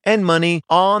time and money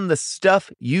on the stuff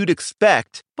you'd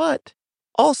expect, but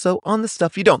also on the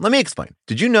stuff you don't. Let me explain.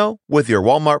 Did you know with your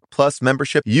Walmart Plus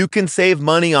membership, you can save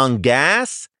money on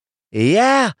gas?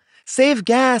 Yeah. Save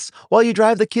gas while you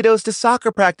drive the kiddos to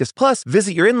soccer practice, plus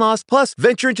visit your in-laws, plus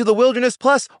venture into the wilderness,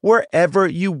 plus wherever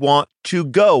you want to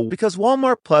go. Because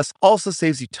Walmart Plus also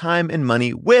saves you time and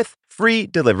money with free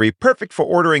delivery, perfect for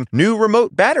ordering new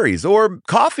remote batteries or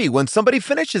coffee when somebody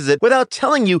finishes it without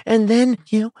telling you, and then,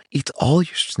 eats all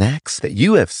your snacks that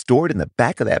you have stored in the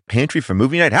back of that pantry for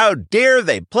movie night. How dare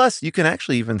they? Plus, you can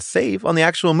actually even save on the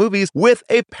actual movies with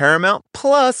a Paramount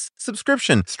Plus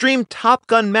subscription. Stream Top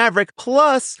Gun Maverick,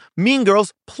 plus Mean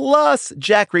Girls, plus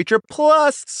Jack Reacher,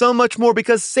 plus so much more,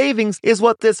 because savings is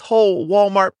what this whole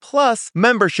Walmart Plus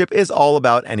membership is all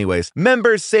about anyways.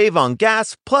 Members save on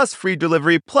gas, plus free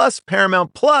delivery, plus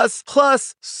Paramount Plus,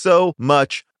 plus so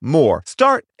much more.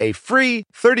 Start a free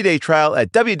 30-day trial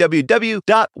at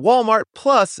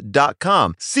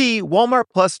www.walmartplus.com. See Walmart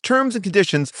Plus terms and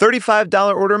conditions,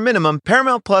 $35 order minimum,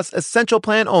 Paramount Plus essential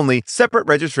plan only, separate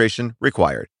registration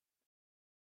required.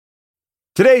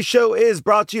 Today's show is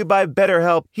brought to you by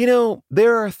BetterHelp.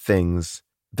 There are things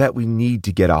that we need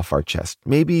to get off our chest.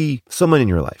 Maybe someone in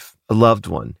your life, a loved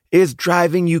one is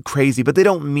driving you crazy, but they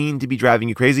don't mean to be driving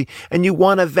you crazy, and you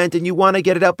want to vent and you want to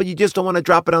get it out, but you just don't want to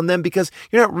drop it on them because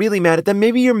you're not really mad at them.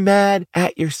 Maybe you're mad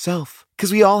at yourself.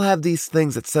 Because we all have these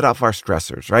things that set off our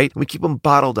stressors, right? And we keep them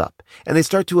bottled up and they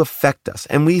start to affect us.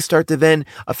 And we start to then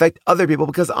affect other people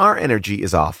because our energy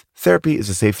is off. Therapy is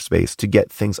a safe space to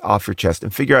get things off your chest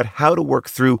and figure out how to work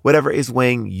through whatever is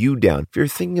weighing you down. If you're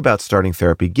thinking about starting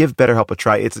therapy, give BetterHelp a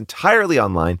try. It's entirely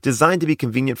online, designed to be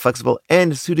convenient, flexible,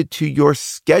 and suited to your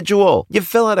schedule. You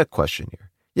fill out a questionnaire,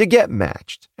 you get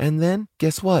matched, and then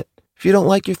guess what? If you don't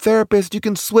like your therapist, you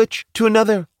can switch to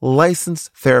another licensed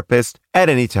therapist at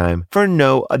any time for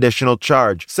no additional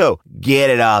charge. So get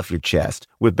it off your chest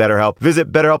with BetterHelp.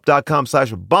 Visit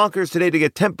BetterHelp.com/bonkers today to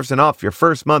get 10% off your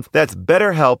first month. That's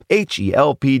BetterHelp,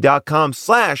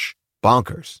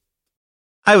 HELP.com/bonkers.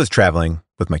 I was traveling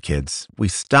with my kids. We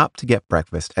stopped to get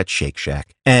breakfast at Shake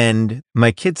Shack. And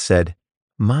my kids said,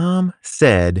 Mom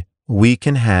said we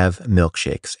can have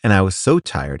milkshakes. And I was so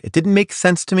tired. It didn't make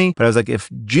sense to me, but I was like, if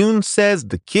June says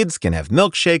the kids can have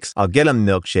milkshakes, I'll get them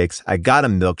milkshakes. I got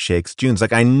them milkshakes. June's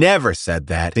like, I never said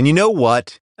that. And you know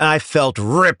what? I felt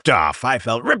ripped off. I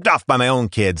felt ripped off by my own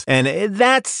kids. And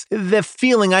that's the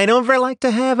feeling I never like to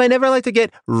have. I never like to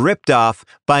get ripped off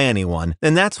by anyone.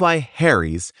 And that's why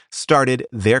Harry's started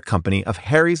their company of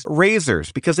Harry's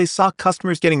Razors, because they saw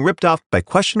customers getting ripped off by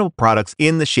questionable products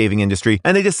in the shaving industry.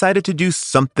 And they decided to do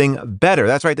something better.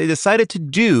 That's right. They decided to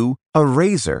do a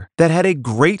razor that had a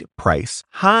great price,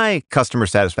 high customer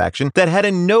satisfaction, that had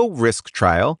a no-risk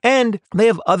trial, and they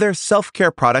have other self-care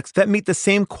products that meet the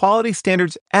same quality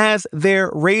standards as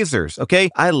their razors, okay?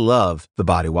 I love the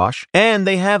body wash, and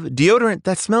they have deodorant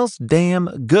that smells damn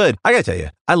good. I gotta tell you,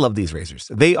 I love these razors.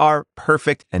 They are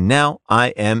perfect, and now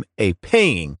I am a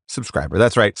paying subscriber.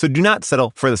 That's right. So do not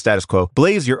settle for the status quo.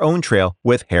 Blaze your own trail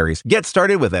with Harry's. Get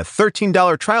started with a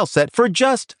 $13 trial set for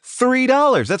just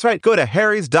 $3. That's right. Go to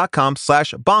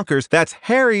harrys.com/bonkers. That's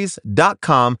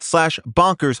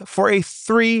harrys.com/bonkers for a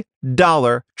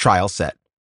 $3 trial set.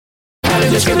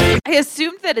 I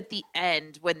assumed that at the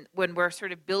end, when we're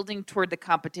sort of building toward the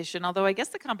competition, although I guess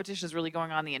the competition is really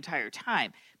going on the entire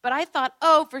time, but I thought,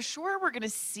 oh, for sure we're going to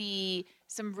see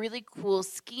some really cool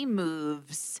ski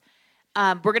moves.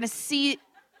 We're going to see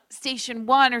Station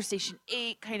 1 or Station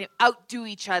 8 kind of outdo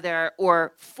each other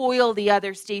or foil the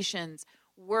other stations,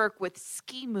 work with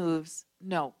ski moves.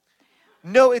 No,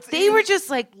 they were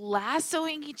just like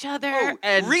lassoing each other. Oh,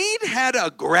 and Reed had a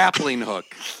grappling hook.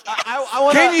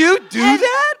 Wanna, Can you do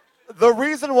that? The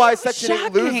reason why Section 8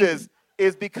 Shocking. loses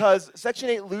is because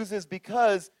Section 8 loses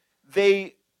because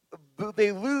they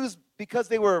lose because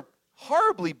they were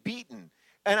horribly beaten.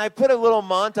 And I put a little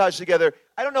montage together.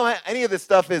 I don't know how any of this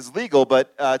stuff is legal,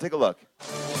 but take a look.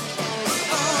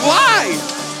 Why?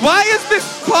 Why is this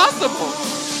possible?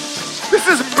 This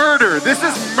is murder. This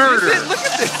is murder. Look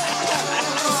at this.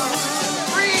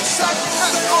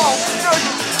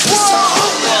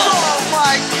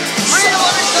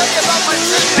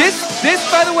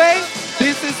 This, by the way,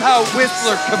 this is how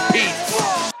Whistler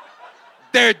competes.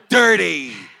 They're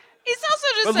dirty. it's also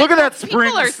just But like, look at that people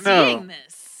spring are snow. seeing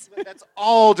this. That's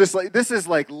all just like, this is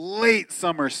like late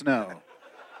summer snow.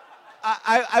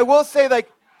 I will say,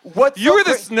 like, what's You were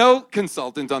the snow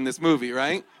consultant on this movie,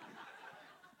 right?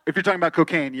 If you're talking about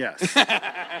cocaine, yes.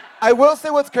 I will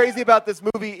say what's crazy about this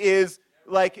movie is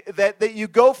like that you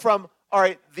go from, all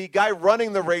right, the guy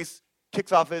running the race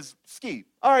kicks off his ski.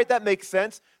 All right, that makes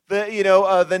sense.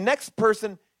 The next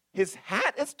person, his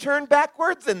hat is turned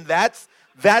backwards, and that's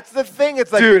the thing.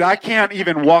 It's like, Dude, I can't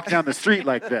even walk down the street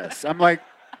like this. I'm like,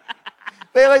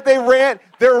 they're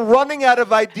running out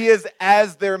of ideas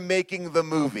as they're making the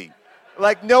movie.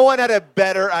 Like, no one had a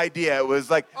better idea. It was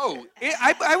like,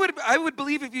 I would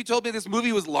believe if you told me this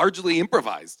movie was largely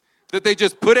improvised, that they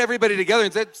just put everybody together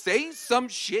and said, say some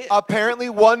shit. Apparently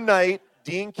one night,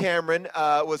 Dean Cameron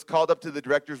was called up to the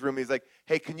director's room. He's like,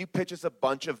 hey, can you pitch us a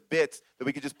bunch of bits that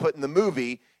we could just put in the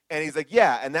movie? And he's like,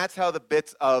 yeah. And that's how the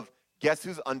bits of Guess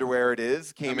Whose Underwear It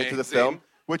Is came into the film,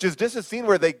 which is just a scene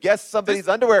where they guess somebody's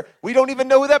underwear. We don't even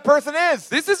know who that person is.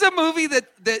 This is a movie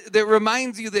that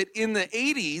reminds you that in the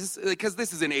 80s, because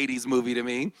this is an 80s movie to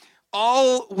me,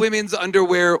 all women's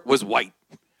underwear was white.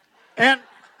 and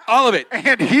all of it.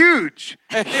 And huge.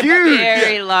 Huge.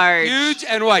 Very large. Huge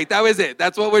and white. That was it.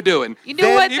 That's what we're doing. You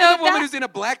know what, Even though? the woman who's in a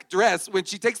black dress, when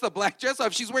she takes the black dress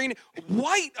off, she's wearing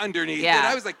white underneath. Yeah. And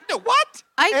I was like, no, what?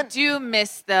 I do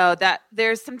miss, though, that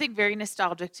there's something very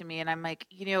nostalgic to me. And I'm like,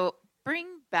 bring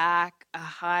back a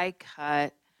high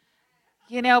cut,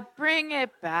 bring it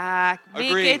back. Make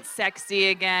Agreed. it sexy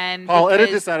again. Paul, edit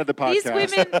because this out of the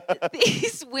podcast.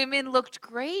 These women looked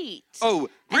great. Oh,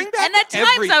 bring back And at times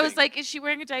I was everything. like, is she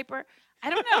wearing a diaper? I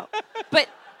don't know. But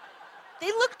they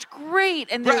looked great.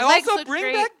 And their legs Also, looked bring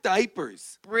great. back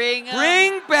diapers. Bring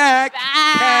back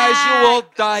casual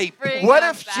diapers. Bring What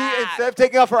them if back. she, instead of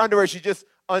taking off her underwear, she just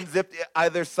unzipped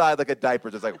either side like a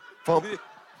diaper, just like bump,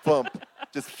 bump,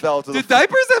 just fell to the Do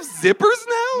diapers have zippers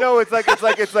now? No, it's like a little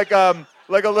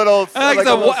I like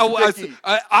a little the sticky.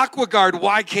 AquaGuard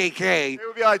YKK. It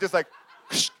would be like just like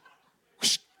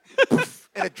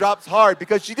and it drops hard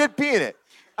because she did pee in it.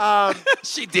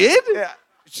 She did? Yeah,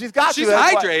 she's got She's to.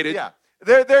 That's why- hydrated. Yeah,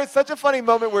 there's such a funny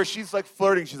moment where she's like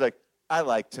flirting. She's like, "I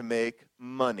like to make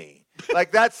money."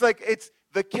 Like that's like it's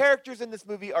the characters in this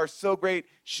movie are so great.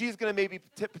 She's gonna maybe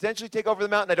potentially take over the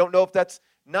mountain. I don't know if that's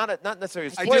not necessarily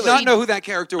a I spoiler. did not know who that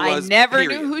character was. I never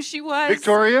period. knew who she was.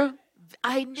 Victoria?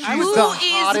 I knew She's who the is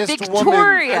hottest woman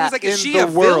Victoria. I was like, is in she the a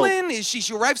world. villain? Is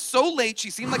she arrived so late? She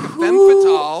seemed like a femme who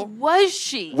fatale. was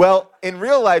she? Well, in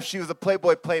real life, she was a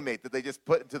Playboy playmate that they just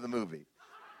put into the movie.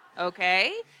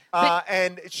 Okay.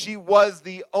 And she was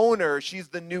the owner. She's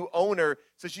the new owner.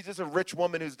 So she's just a rich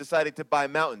woman who's decided to buy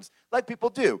mountains, like people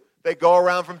do. They go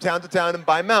around from town to town and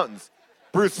buy mountains.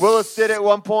 Bruce Willis did it at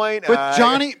one point. But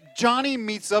Johnny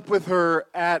meets up with her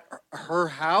at her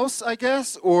house, I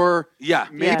guess, or Yeah.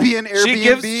 maybe an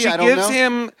Airbnb. She I don't know.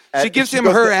 gives she him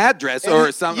goes her to- address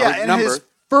or some yeah, or and number. his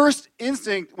first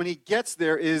instinct when he gets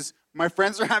there is, my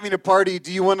friends are having a party.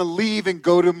 Do you want to leave and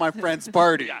go to my friend's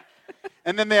party? Yeah.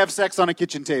 And then they have sex on a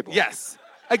kitchen table. Yes.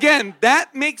 Again,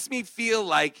 that makes me feel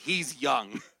like he's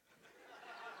young.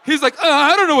 He's like,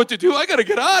 I don't know what to do. I got to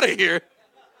get out of here.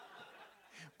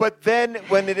 But then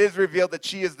when it is revealed that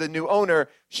she is the new owner,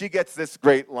 she gets this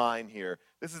great line here.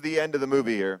 This is the end of the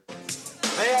movie here.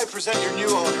 May I present your new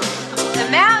owner? The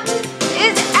mountain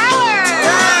is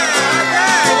ours!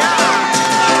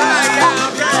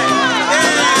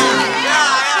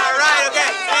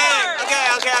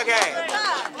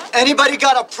 Anybody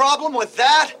got a problem with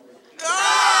that?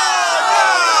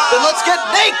 Then let's get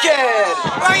naked!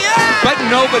 But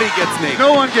nobody gets naked.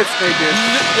 No one gets naked.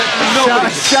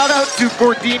 Nobody. Shout out to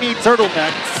Gordini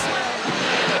turtlenecks.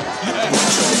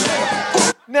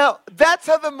 Now, that's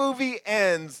how the movie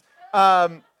ends.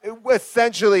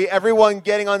 Essentially, everyone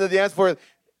getting onto the dance floor.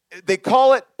 They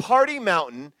call it Party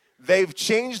Mountain. They've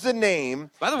changed the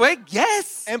name. By the way,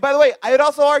 yes. And by the way, I would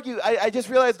also argue, I just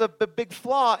realized the big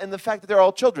flaw in the fact that they're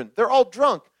all children. They're all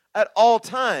drunk at all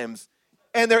times,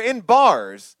 and they're in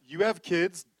bars. You have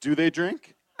kids. Do they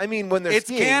drink? I mean, when they're It's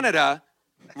skiing. Canada,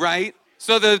 right?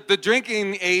 So the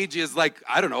drinking age is like,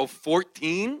 I don't know,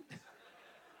 14?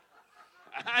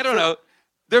 I don't know.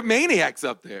 They're maniacs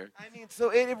up there. I mean, so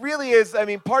it really is. I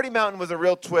mean, Party Mountain was a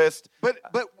real twist.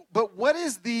 But what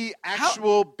is the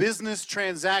actual business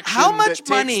transaction How much that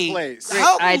money, takes place?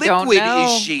 how I don't liquid know.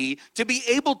 is she to be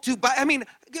able to buy? I mean,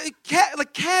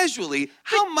 like casually,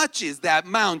 how much is that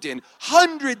mountain?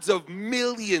 Hundreds of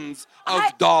millions of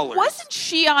dollars. Wasn't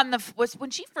she on the when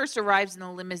she first arrives in the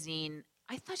limousine?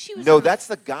 I thought she was. No, on the- that's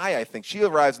the guy, I think. She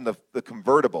arrives in the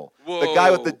convertible. The Whoa.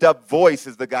 guy with the dubbed voice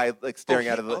is the guy like staring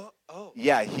out of the. Oh.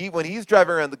 Yeah, when he's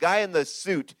driving around, the guy in the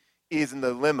suit is in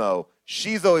the limo.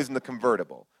 She's always in the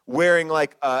convertible, wearing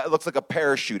like it looks like a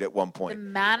parachute at one the point.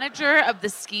 manager of the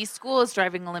ski school is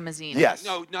driving a limousine. Yes.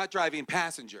 No, not driving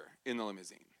passenger in the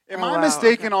limousine. Am Oh, I wow,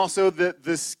 mistaken okay. also that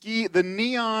the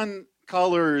neon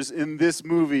colors in this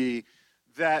movie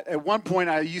that at one point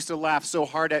I used to laugh so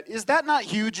hard at, is that not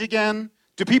huge again?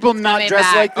 Do people not coming dress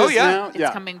back. like this Oh, yeah. now?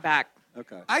 It's coming back.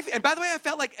 Okay. And by the way, I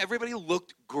felt like everybody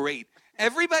looked great.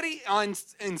 Everybody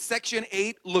in Section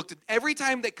 8 looked, every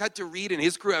time they cut to Reed and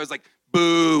his crew, I was like,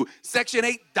 boo, Section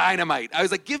 8 dynamite. I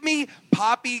was like, give me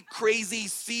poppy, crazy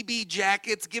CB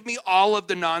jackets. Give me all of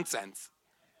the nonsense.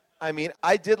 I mean,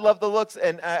 I did love the looks,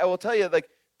 and I will tell you, like,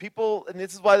 people, and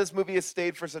this is why this movie has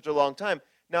stayed for such a long time.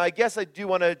 Now, I guess I do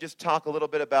want to just talk a little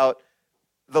bit about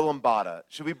the lambada.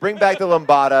 Should we bring back the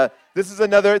lambada? This is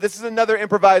another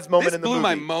improvised moment This in the blew movie.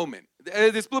 my moment.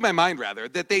 This blew my mind, rather,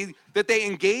 that they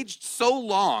engaged so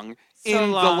long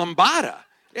in long. the lambada.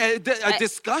 A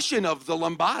discussion of the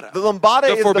lambada. The lambada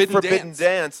is the forbidden dance.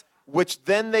 dance, which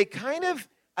then they kind of,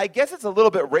 I guess it's a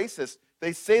little bit racist.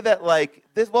 They say that like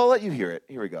this. Well, I'll let you hear it.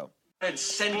 Here we go.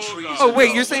 Oh,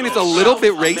 wait, you're saying it's a little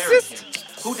bit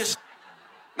racist?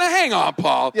 Now, hang on,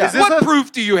 Paul. Yeah. Is this What a-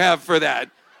 proof do you have for that?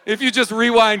 If you just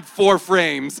rewind 4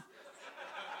 frames.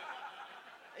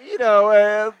 You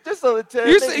know, just a little.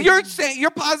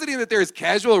 You're positing that there is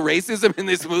casual racism in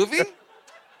this movie?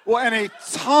 Well, and a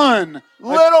ton.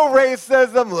 Little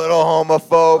racism, little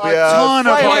homophobia. A ton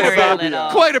of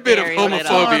Quite a bit of Very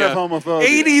homophobia.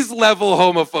 80s level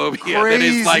homophobia that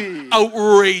is like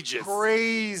outrageous.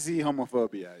 Crazy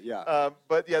homophobia, yeah.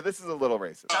 But yeah, this is a little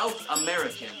racist. South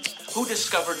Americans. Who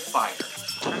discovered fire?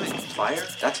 Fire?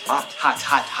 That's hot. Hot,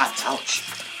 hot, hot. Ouch.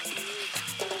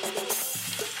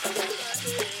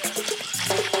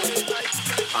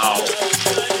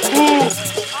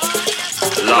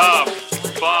 Love,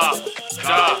 ba,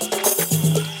 da.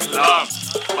 Love,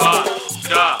 ba,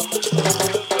 da.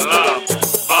 Love,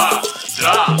 ba,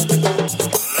 da.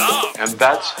 Love. And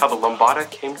that's how the lambada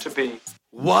came to be.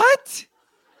 What?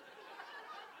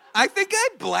 I think I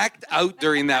blacked out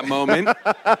during that moment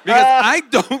because I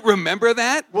don't remember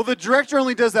that. Well, the director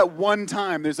only does that one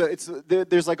time.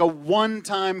 There's like a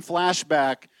one-time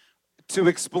flashback to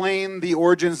explain the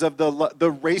origins of the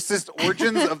racist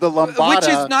origins of the lambada, which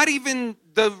is not even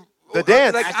the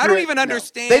dance. Like, I don't even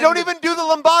understand. They don't even do the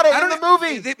lambada in the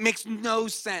movie. It makes no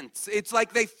sense. It's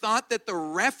like they thought that the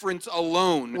reference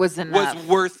alone was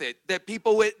worth it. That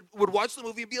people would watch the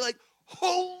movie and be like,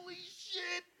 "Holy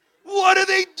shit! What are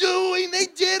they doing? They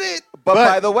did it!" But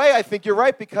by the way, I think you're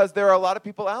right because there are a lot of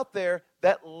people out there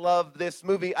that love this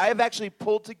movie. I have actually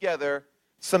pulled together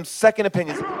some second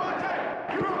opinions.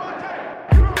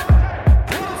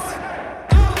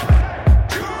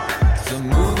 The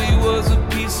movie was a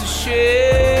piece of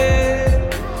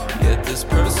shit, yet this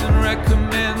person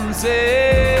recommends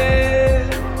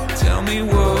it. Tell me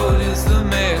what is the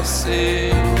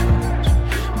message?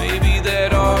 Maybe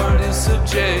that art is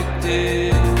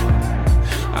subjective.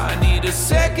 I need a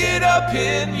second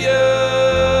opinion.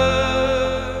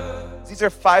 These are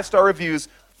 5-star reviews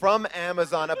from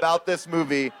Amazon about this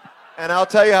movie, and I'll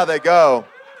tell you how they go.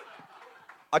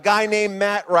 A guy named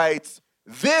Matt writes,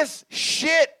 "This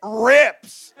shit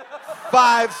rips."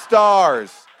 5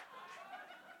 stars.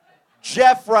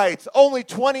 Jeff writes, "Only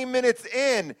 20 minutes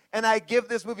in, and I give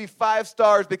this movie 5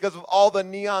 stars because of all the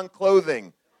neon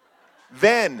clothing."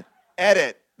 Then,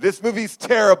 edit, "This movie's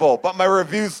terrible, but my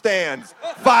review stands."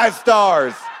 5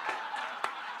 stars.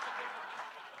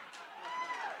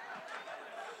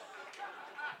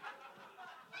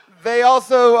 They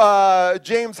also,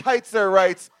 James Heitzer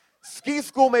writes, "Ski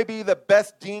School may be the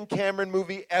best Dean Cameron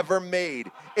movie ever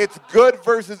made. It's good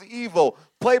versus evil.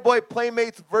 Playboy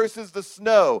Playmates versus the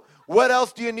snow. What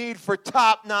else do you need for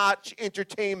top-notch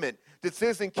entertainment? Did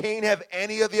Citizen Kane have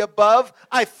any of the above?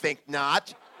 I think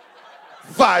not."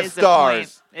 5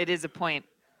 stars. It is a point.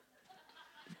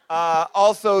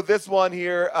 Also, this one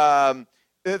here,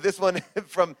 this was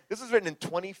written in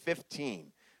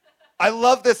 2015. "I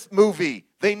love this movie.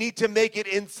 They need to make it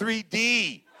in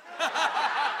 3D.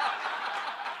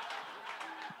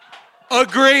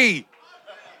 Agree.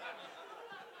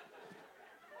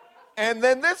 And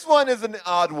then this one is an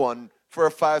odd one for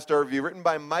a 5-star review, written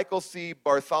by Michael C.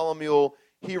 Bartholomew.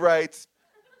 He writes,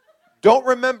 "Don't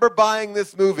remember buying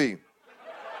this movie.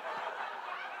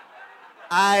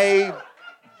 I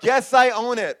guess I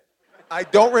own it. I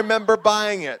don't remember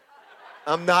buying it.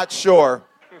 I'm not sure."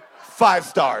 5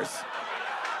 stars.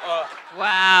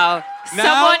 Wow.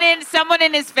 Someone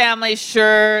in his family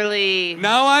surely.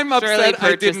 Now I'm upset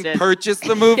I didn't purchase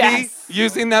the movie Yes.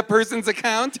 using that person's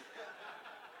account.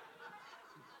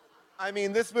 I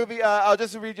mean, this movie, I'll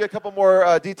just read you a couple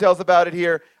more details about it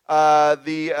here. We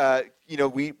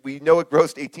know it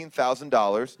grossed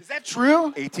 $18,000. Is that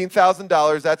true?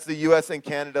 $18,000. That's the U.S. and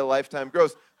Canada lifetime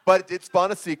gross. But it did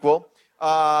spawn a sequel.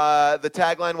 The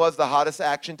tagline was "the hottest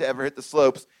action to ever hit the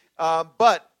slopes."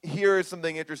 But here is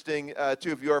something interesting,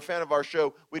 too. If you're a fan of our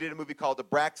show, we did a movie called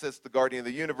Abraxas, the Guardian of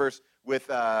the Universe, with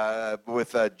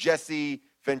Jesse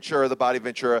Ventura, the Body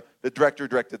Ventura. The director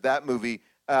directed that movie.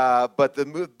 But the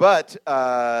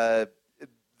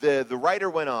writer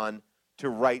went on to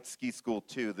write Ski School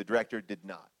 2. The director did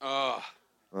not. Oh,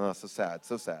 so sad,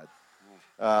 so sad.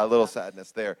 A little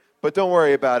sadness there. But don't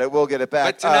worry about it. We'll get it back.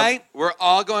 But tonight, we're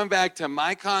all going back to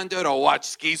my condo to watch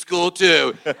Ski School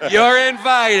 2. You're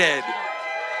invited.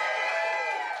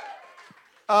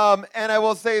 And I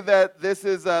will say that this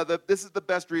is the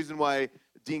best reason why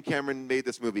Dean Cameron made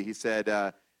this movie. He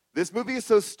said, "This movie is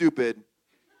so stupid,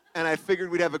 and I figured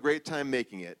we'd have a great time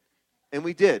making it." And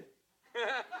we did.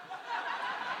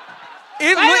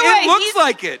 It looks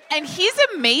like it. And he's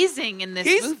amazing in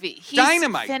this movie. He's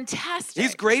dynamite. Fantastic.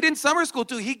 He's great in Summer School,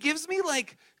 too. He gives me,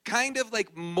 kind of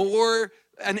more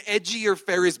an edgier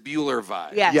Ferris Bueller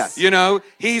vibe. Yes. You know?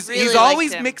 He's Really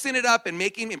always liked him. mixing it up and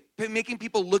making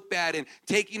people look bad and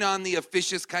taking on the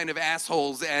officious kind of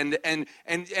assholes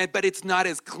but it's not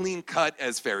as clean cut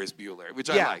as Ferris Bueller, which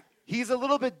I like. he's a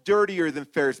little bit dirtier than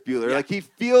Ferris Bueller. Yeah. Like he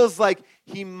feels like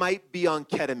he might be on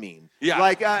ketamine. Yeah.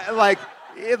 Like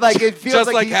it feels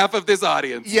Just like he- half of this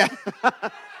audience. Yeah.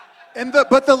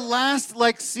 But the last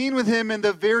scene with him in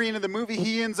the very end of the movie,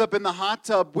 he ends up in the hot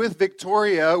tub with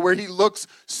Victoria, where he looks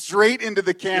straight into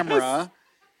the camera,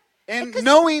 and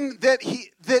knowing that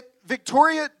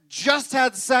Victoria just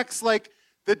had sex like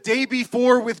the day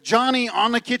before with Johnny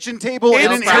on the kitchen table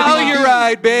in an It's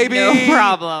Telluride, baby. No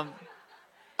problem.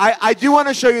 I do want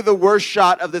to show you the worst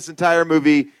shot of this entire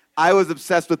movie. I was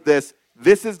obsessed with this.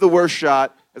 This is the worst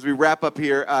shot as we wrap up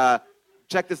here.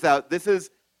 Check this out.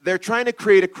 They're trying to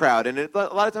create a crowd. And a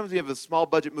lot of times when you have a small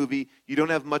budget movie, you don't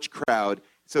have much crowd.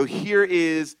 So here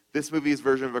is this movie's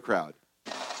version of a crowd.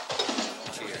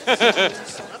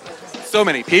 So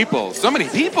many people. So many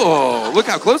people. Look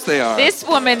how close they are. This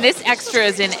extra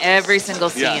is in every single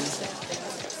scene. Yeah.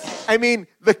 I mean,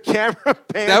 the camera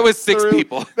pans That was 6 through-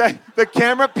 people. The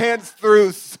camera pans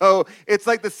through, so it's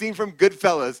like the scene from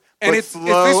Goodfellas. And but is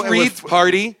slow this and with- Reed's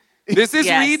party? This is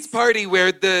Yes. Reed's party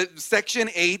where the Section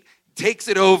 8 takes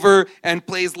it over and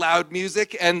plays loud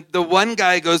music, and the one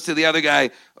guy goes to the other guy,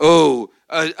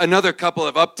 another couple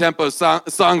of up-tempo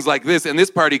songs like this, and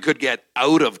this party could get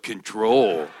out of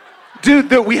control.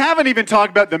 Dude, we haven't even talked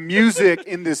about the music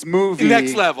in this movie.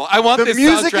 Next level. I want the this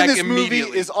music soundtrack in this immediately.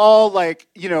 movie is all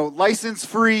license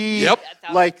free. Yep.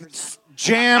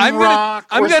 Jam I'm rock.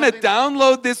 gonna or something.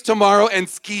 download this tomorrow and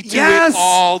ski to Yes! it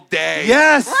all day.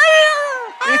 Yes.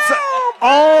 It's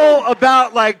all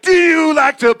about do you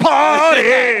like to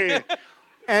party?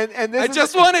 and this I is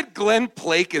just wanted Glenn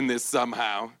Plake in this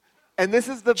somehow. And this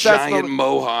is the best Giant moment.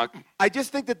 mohawk. I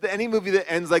just think that any movie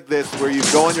that ends like this, where you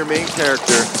go on your main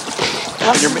character,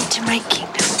 Welcome to my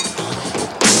kingdom.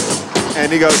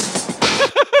 and he goes,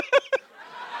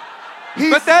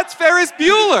 But that's Ferris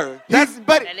Bueller.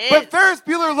 but Ferris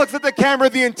Bueller looks at the camera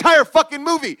the entire fucking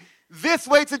movie. This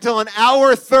waits until an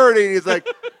hour 30, and he's like,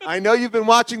 I know you've been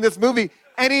watching this movie,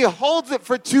 and he holds it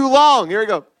for too long. Here we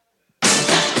go.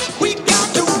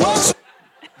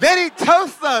 Then he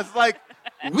toasts us like,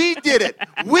 we did it.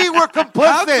 We were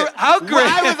complicit. How great.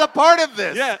 I was a part of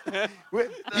this. Yeah.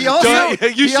 He also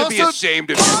You should be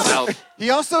ashamed of yourself. He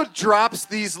also drops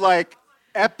these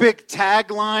epic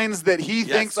taglines that he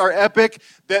thinks are epic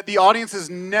that the audience has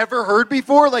never heard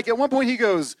before. Like at one point he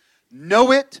goes,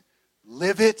 "Know it,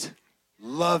 live it,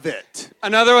 love it."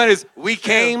 Another one is, we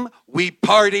came, we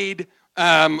partied.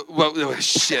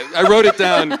 Shit. I wrote it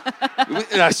down.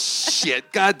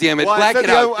 Shit. God damn it. Well, Black it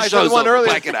out. I said Show's the one over. earlier.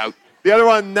 Black it out. The other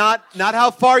one, not how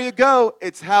far you go,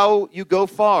 it's how you go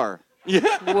far.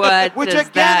 What Which does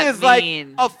again that is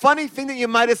mean? like a funny thing that you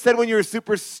might have said when you were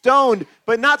super stoned,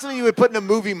 but not something you would put in a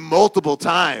movie multiple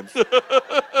times.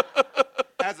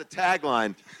 As a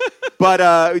tagline.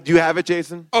 But do you have it,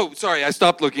 Jason? Oh, sorry. I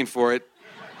stopped looking for it.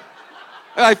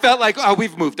 I felt like,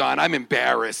 we've moved on. I'm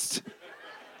embarrassed.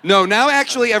 No, now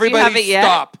actually have everybody it yet?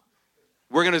 stop.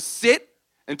 We're going to sit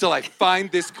until I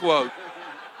find this quote.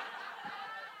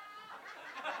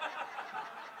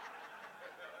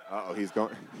 Uh-oh, he's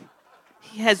going.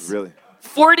 He has Really?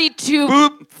 42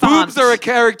 Boobs fonts. are a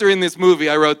character in this movie.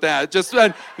 I wrote that.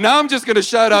 Now I'm just going to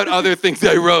shout out other things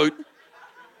I wrote.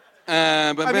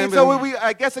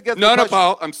 I guess No, no,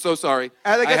 Paul. I'm so sorry.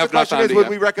 I guess have the question not is, found it would yet.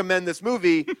 we recommend this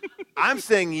movie? I'm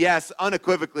saying yes,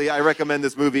 unequivocally. I recommend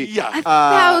this movie. Yeah.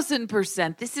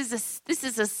 1,000%. This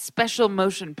is a special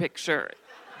motion picture.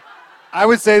 I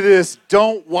would say this: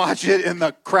 don't watch it in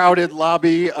the crowded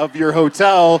lobby of your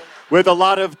hotel with a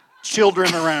lot of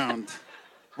children around.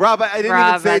 Rob, I didn't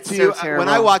Rob, even say it that's to so you. terrible. When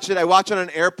I watched it on an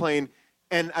airplane,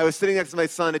 and I was sitting next to my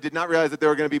son. I did not realize that there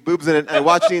were going to be boobs in it. And I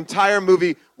watched the entire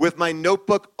movie with my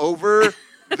notebook over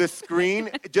the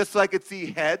screen just so I could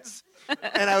see heads.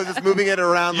 And I was just moving it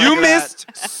around like You that.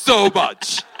 missed so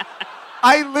much.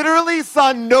 I literally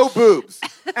saw no boobs.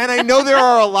 And I know there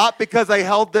are a lot because I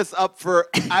held this up for,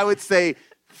 I would say,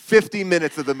 50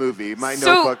 minutes of the movie, my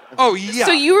notebook. Oh, yeah.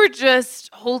 So you were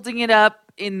just holding it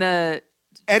up in the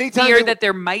fear they- that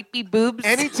there might be boobs?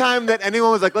 Anytime that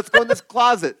anyone was like, let's go in this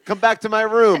closet, come back to my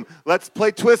room, let's play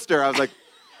Twister, I was like,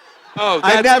 Oh,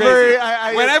 I that's never- crazy.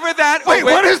 I- Whenever that. Wait,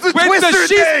 what is the Twister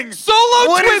thing? Solo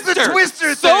What is Twister. the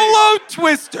Twister thing? Solo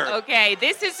Twister. Okay,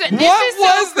 this is so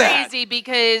was that? crazy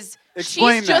because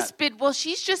Explain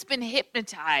she's just been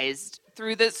hypnotized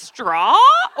through the straw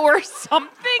or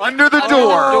something Under the under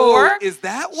door. door. Is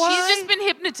that why? She's just been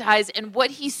hypnotized, and what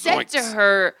he said to Zoinks.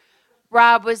 her,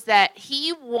 Rob, was that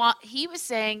he was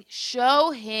saying,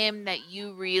 show him that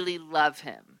you really love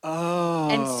him. Oh.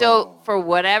 And so, for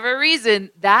whatever reason,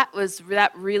 that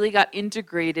really got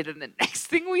integrated. And the next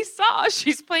thing we saw,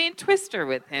 she's playing Twister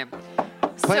with him.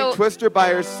 playing Twister by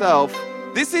herself.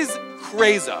 This is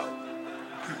crazo.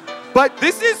 But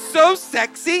this is so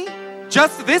sexy.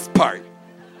 Just this part.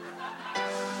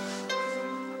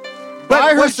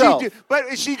 By herself. But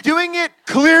is she doing it?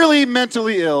 Clearly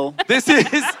mentally ill. This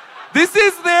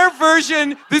is their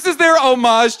version. This is their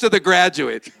homage to The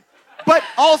Graduate. But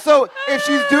also, if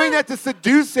she's doing that to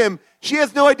seduce him, she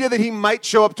has no idea that he might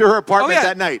show up to her apartment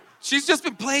that night. She's just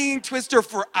been playing Twister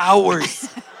for hours.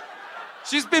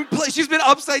 She's been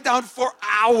upside down for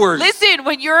hours. Listen,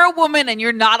 when you're a woman and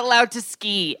you're not allowed to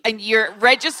ski and you're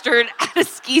registered at a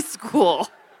ski school.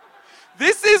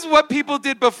 This is what people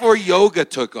did before yoga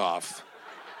took off.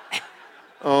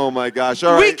 Oh my gosh,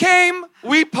 all right. We came,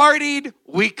 we partied,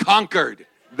 we conquered.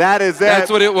 That is it.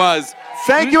 That's what it was.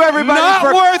 Thank you, everybody.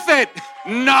 Not worth it.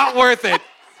 Not worth it.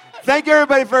 Thank you,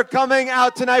 everybody, for coming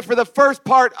out tonight for the first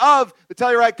part of the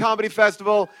Tell You Right Comedy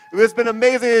Festival. It's been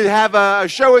amazing to have a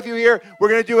show with you here. We're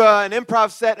going to do an improv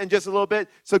set in just a little bit.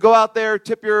 So go out there,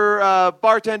 tip your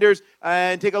bartenders,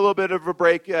 and take a little bit of a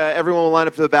break. Everyone will line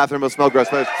up to the bathroom. It'll smell gross.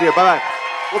 But see you. Bye-bye.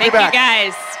 We'll Thank be back. you,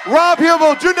 guys. Rob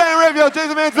Hubel, June Diane Raphael,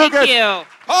 Jason Mantzoukas. Thank you.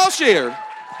 Paul Scheer.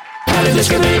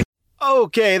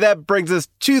 Okay, that brings us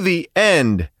to the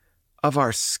end of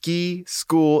our ski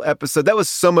school episode. That was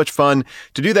so much fun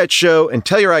to do that show in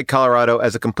Telluride, Colorado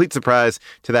as a complete surprise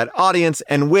to that audience.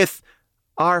 And with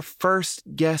our first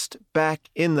guest back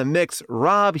in the mix,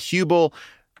 Rob Hubel,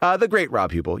 the great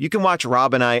Rob Hubel. You can watch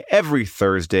Rob and I every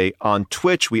Thursday on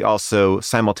Twitch. We also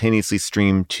simultaneously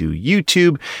stream to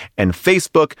YouTube and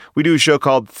Facebook. We do a show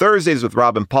called Thursdays with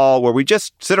Rob and Paul, where we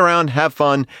just sit around, have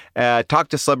fun, talk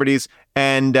to celebrities.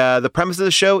 And the premise of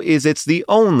the show is it's the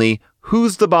only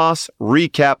Who's the Boss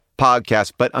recap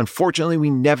podcast. But unfortunately, we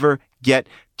never get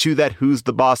to that Who's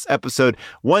the Boss episode.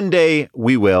 One day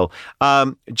we will.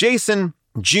 Jason,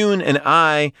 June, and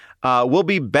I will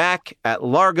be back at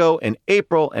Largo in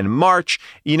April and March.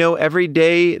 You know, every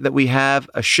day that we have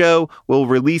a show, we'll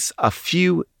release a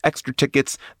few extra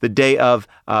tickets the day of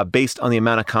based on the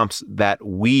amount of comps that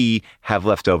we have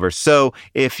left over. So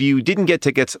if you didn't get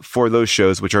tickets for those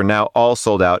shows, which are now all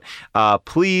sold out,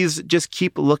 please just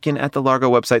keep looking at the Largo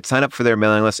website, sign up for their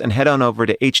mailing list, and head on over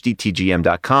to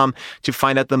hdtgm.com to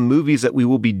find out the movies that we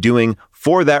will be doing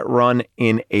for that run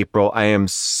in April. I am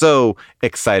so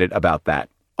excited about that.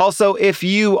 Also, if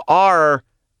you are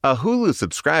a Hulu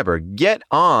subscriber, get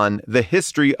on The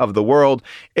History of the World.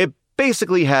 It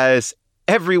basically has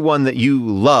everyone that you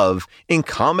love in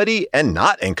comedy and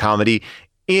not in comedy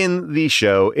in the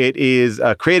show. It is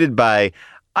created by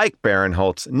Ike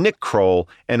Barinholtz, Nick Kroll,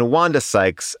 and Wanda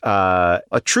Sykes,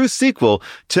 a true sequel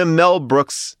to Mel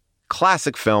Brooks'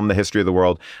 classic film, The History of the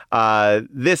World.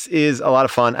 This is a lot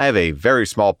of fun. I have a very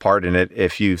small part in it.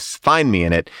 If you find me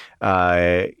in it,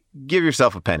 give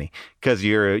yourself a penny because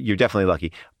you're definitely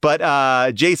lucky.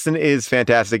 But Jason is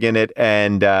fantastic in it,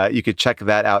 and you could check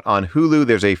that out on Hulu.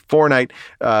 There's a 4-night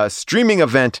streaming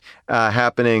event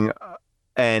happening,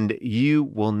 and you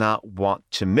will not want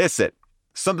to miss it.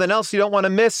 Something else you don't want to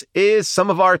miss is some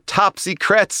of our top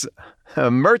secrets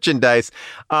merchandise.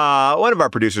 One of our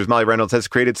producers, Molly Reynolds, has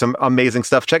created some amazing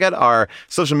stuff. Check out our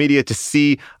social media to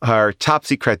see our Top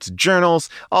Secrets journals.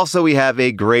 Also, we have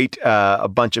a great a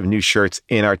bunch of new shirts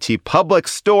in our TeePublic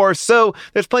store. So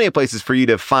there's plenty of places for you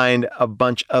to find a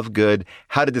bunch of good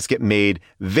How Did This Get Made?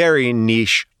 Very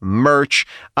niche merch.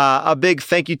 A big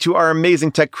thank you to our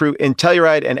amazing tech crew in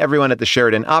Telluride and everyone at the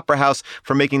Sheridan Opera House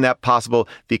for making that possible.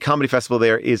 The comedy festival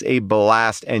there is a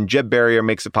blast, and Jeb Barrier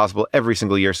makes it possible every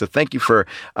single year. So thank you for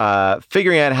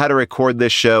figuring out how to record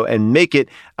this show and make it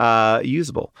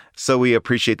usable. So we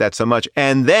appreciate that so much.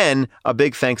 And then a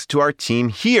big thanks to our team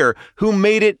here who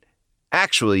made it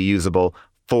actually usable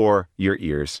for your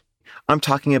ears. I'm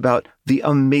talking about the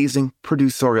amazing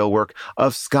producerial work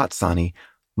of Scott Sani,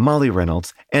 Molly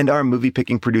Reynolds, and our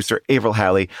movie-picking producer, Avril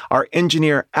Halley, our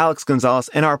engineer, Alex Gonzalez,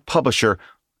 and our publisher,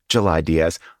 July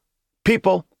Diaz.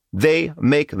 People, they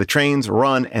make the trains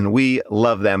run, and we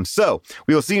love them. So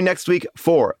we will see you next week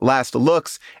for Last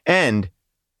Looks. And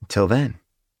until then,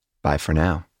 bye for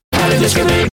now.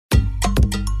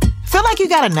 Feel like you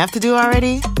got enough to do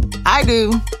already? I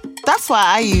do. That's why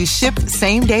I use Shipt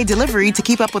same-day delivery to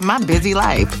keep up with my busy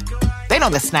life. They know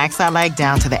the snacks I like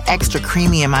down to the extra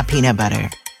creamy in my peanut butter.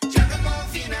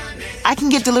 I can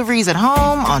get deliveries at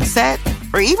home, on set,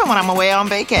 or even when I'm away on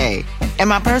vacay. And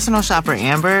my personal shopper,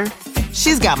 Amber,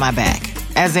 she's got my back.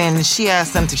 As in, she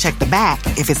asks them to check the back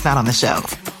if it's not on the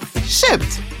shelf.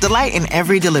 Shipt. Delight in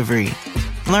every delivery.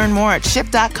 Learn more at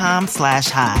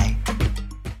shipt.com/hi.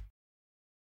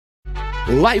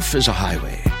 Life is a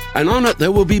highway, and on it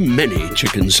there will be many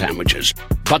chicken sandwiches.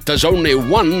 But there's only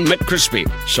one McCrispy,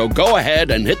 so go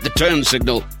ahead and hit the turn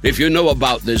signal if you know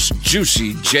about this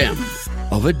juicy gem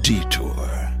of a detour.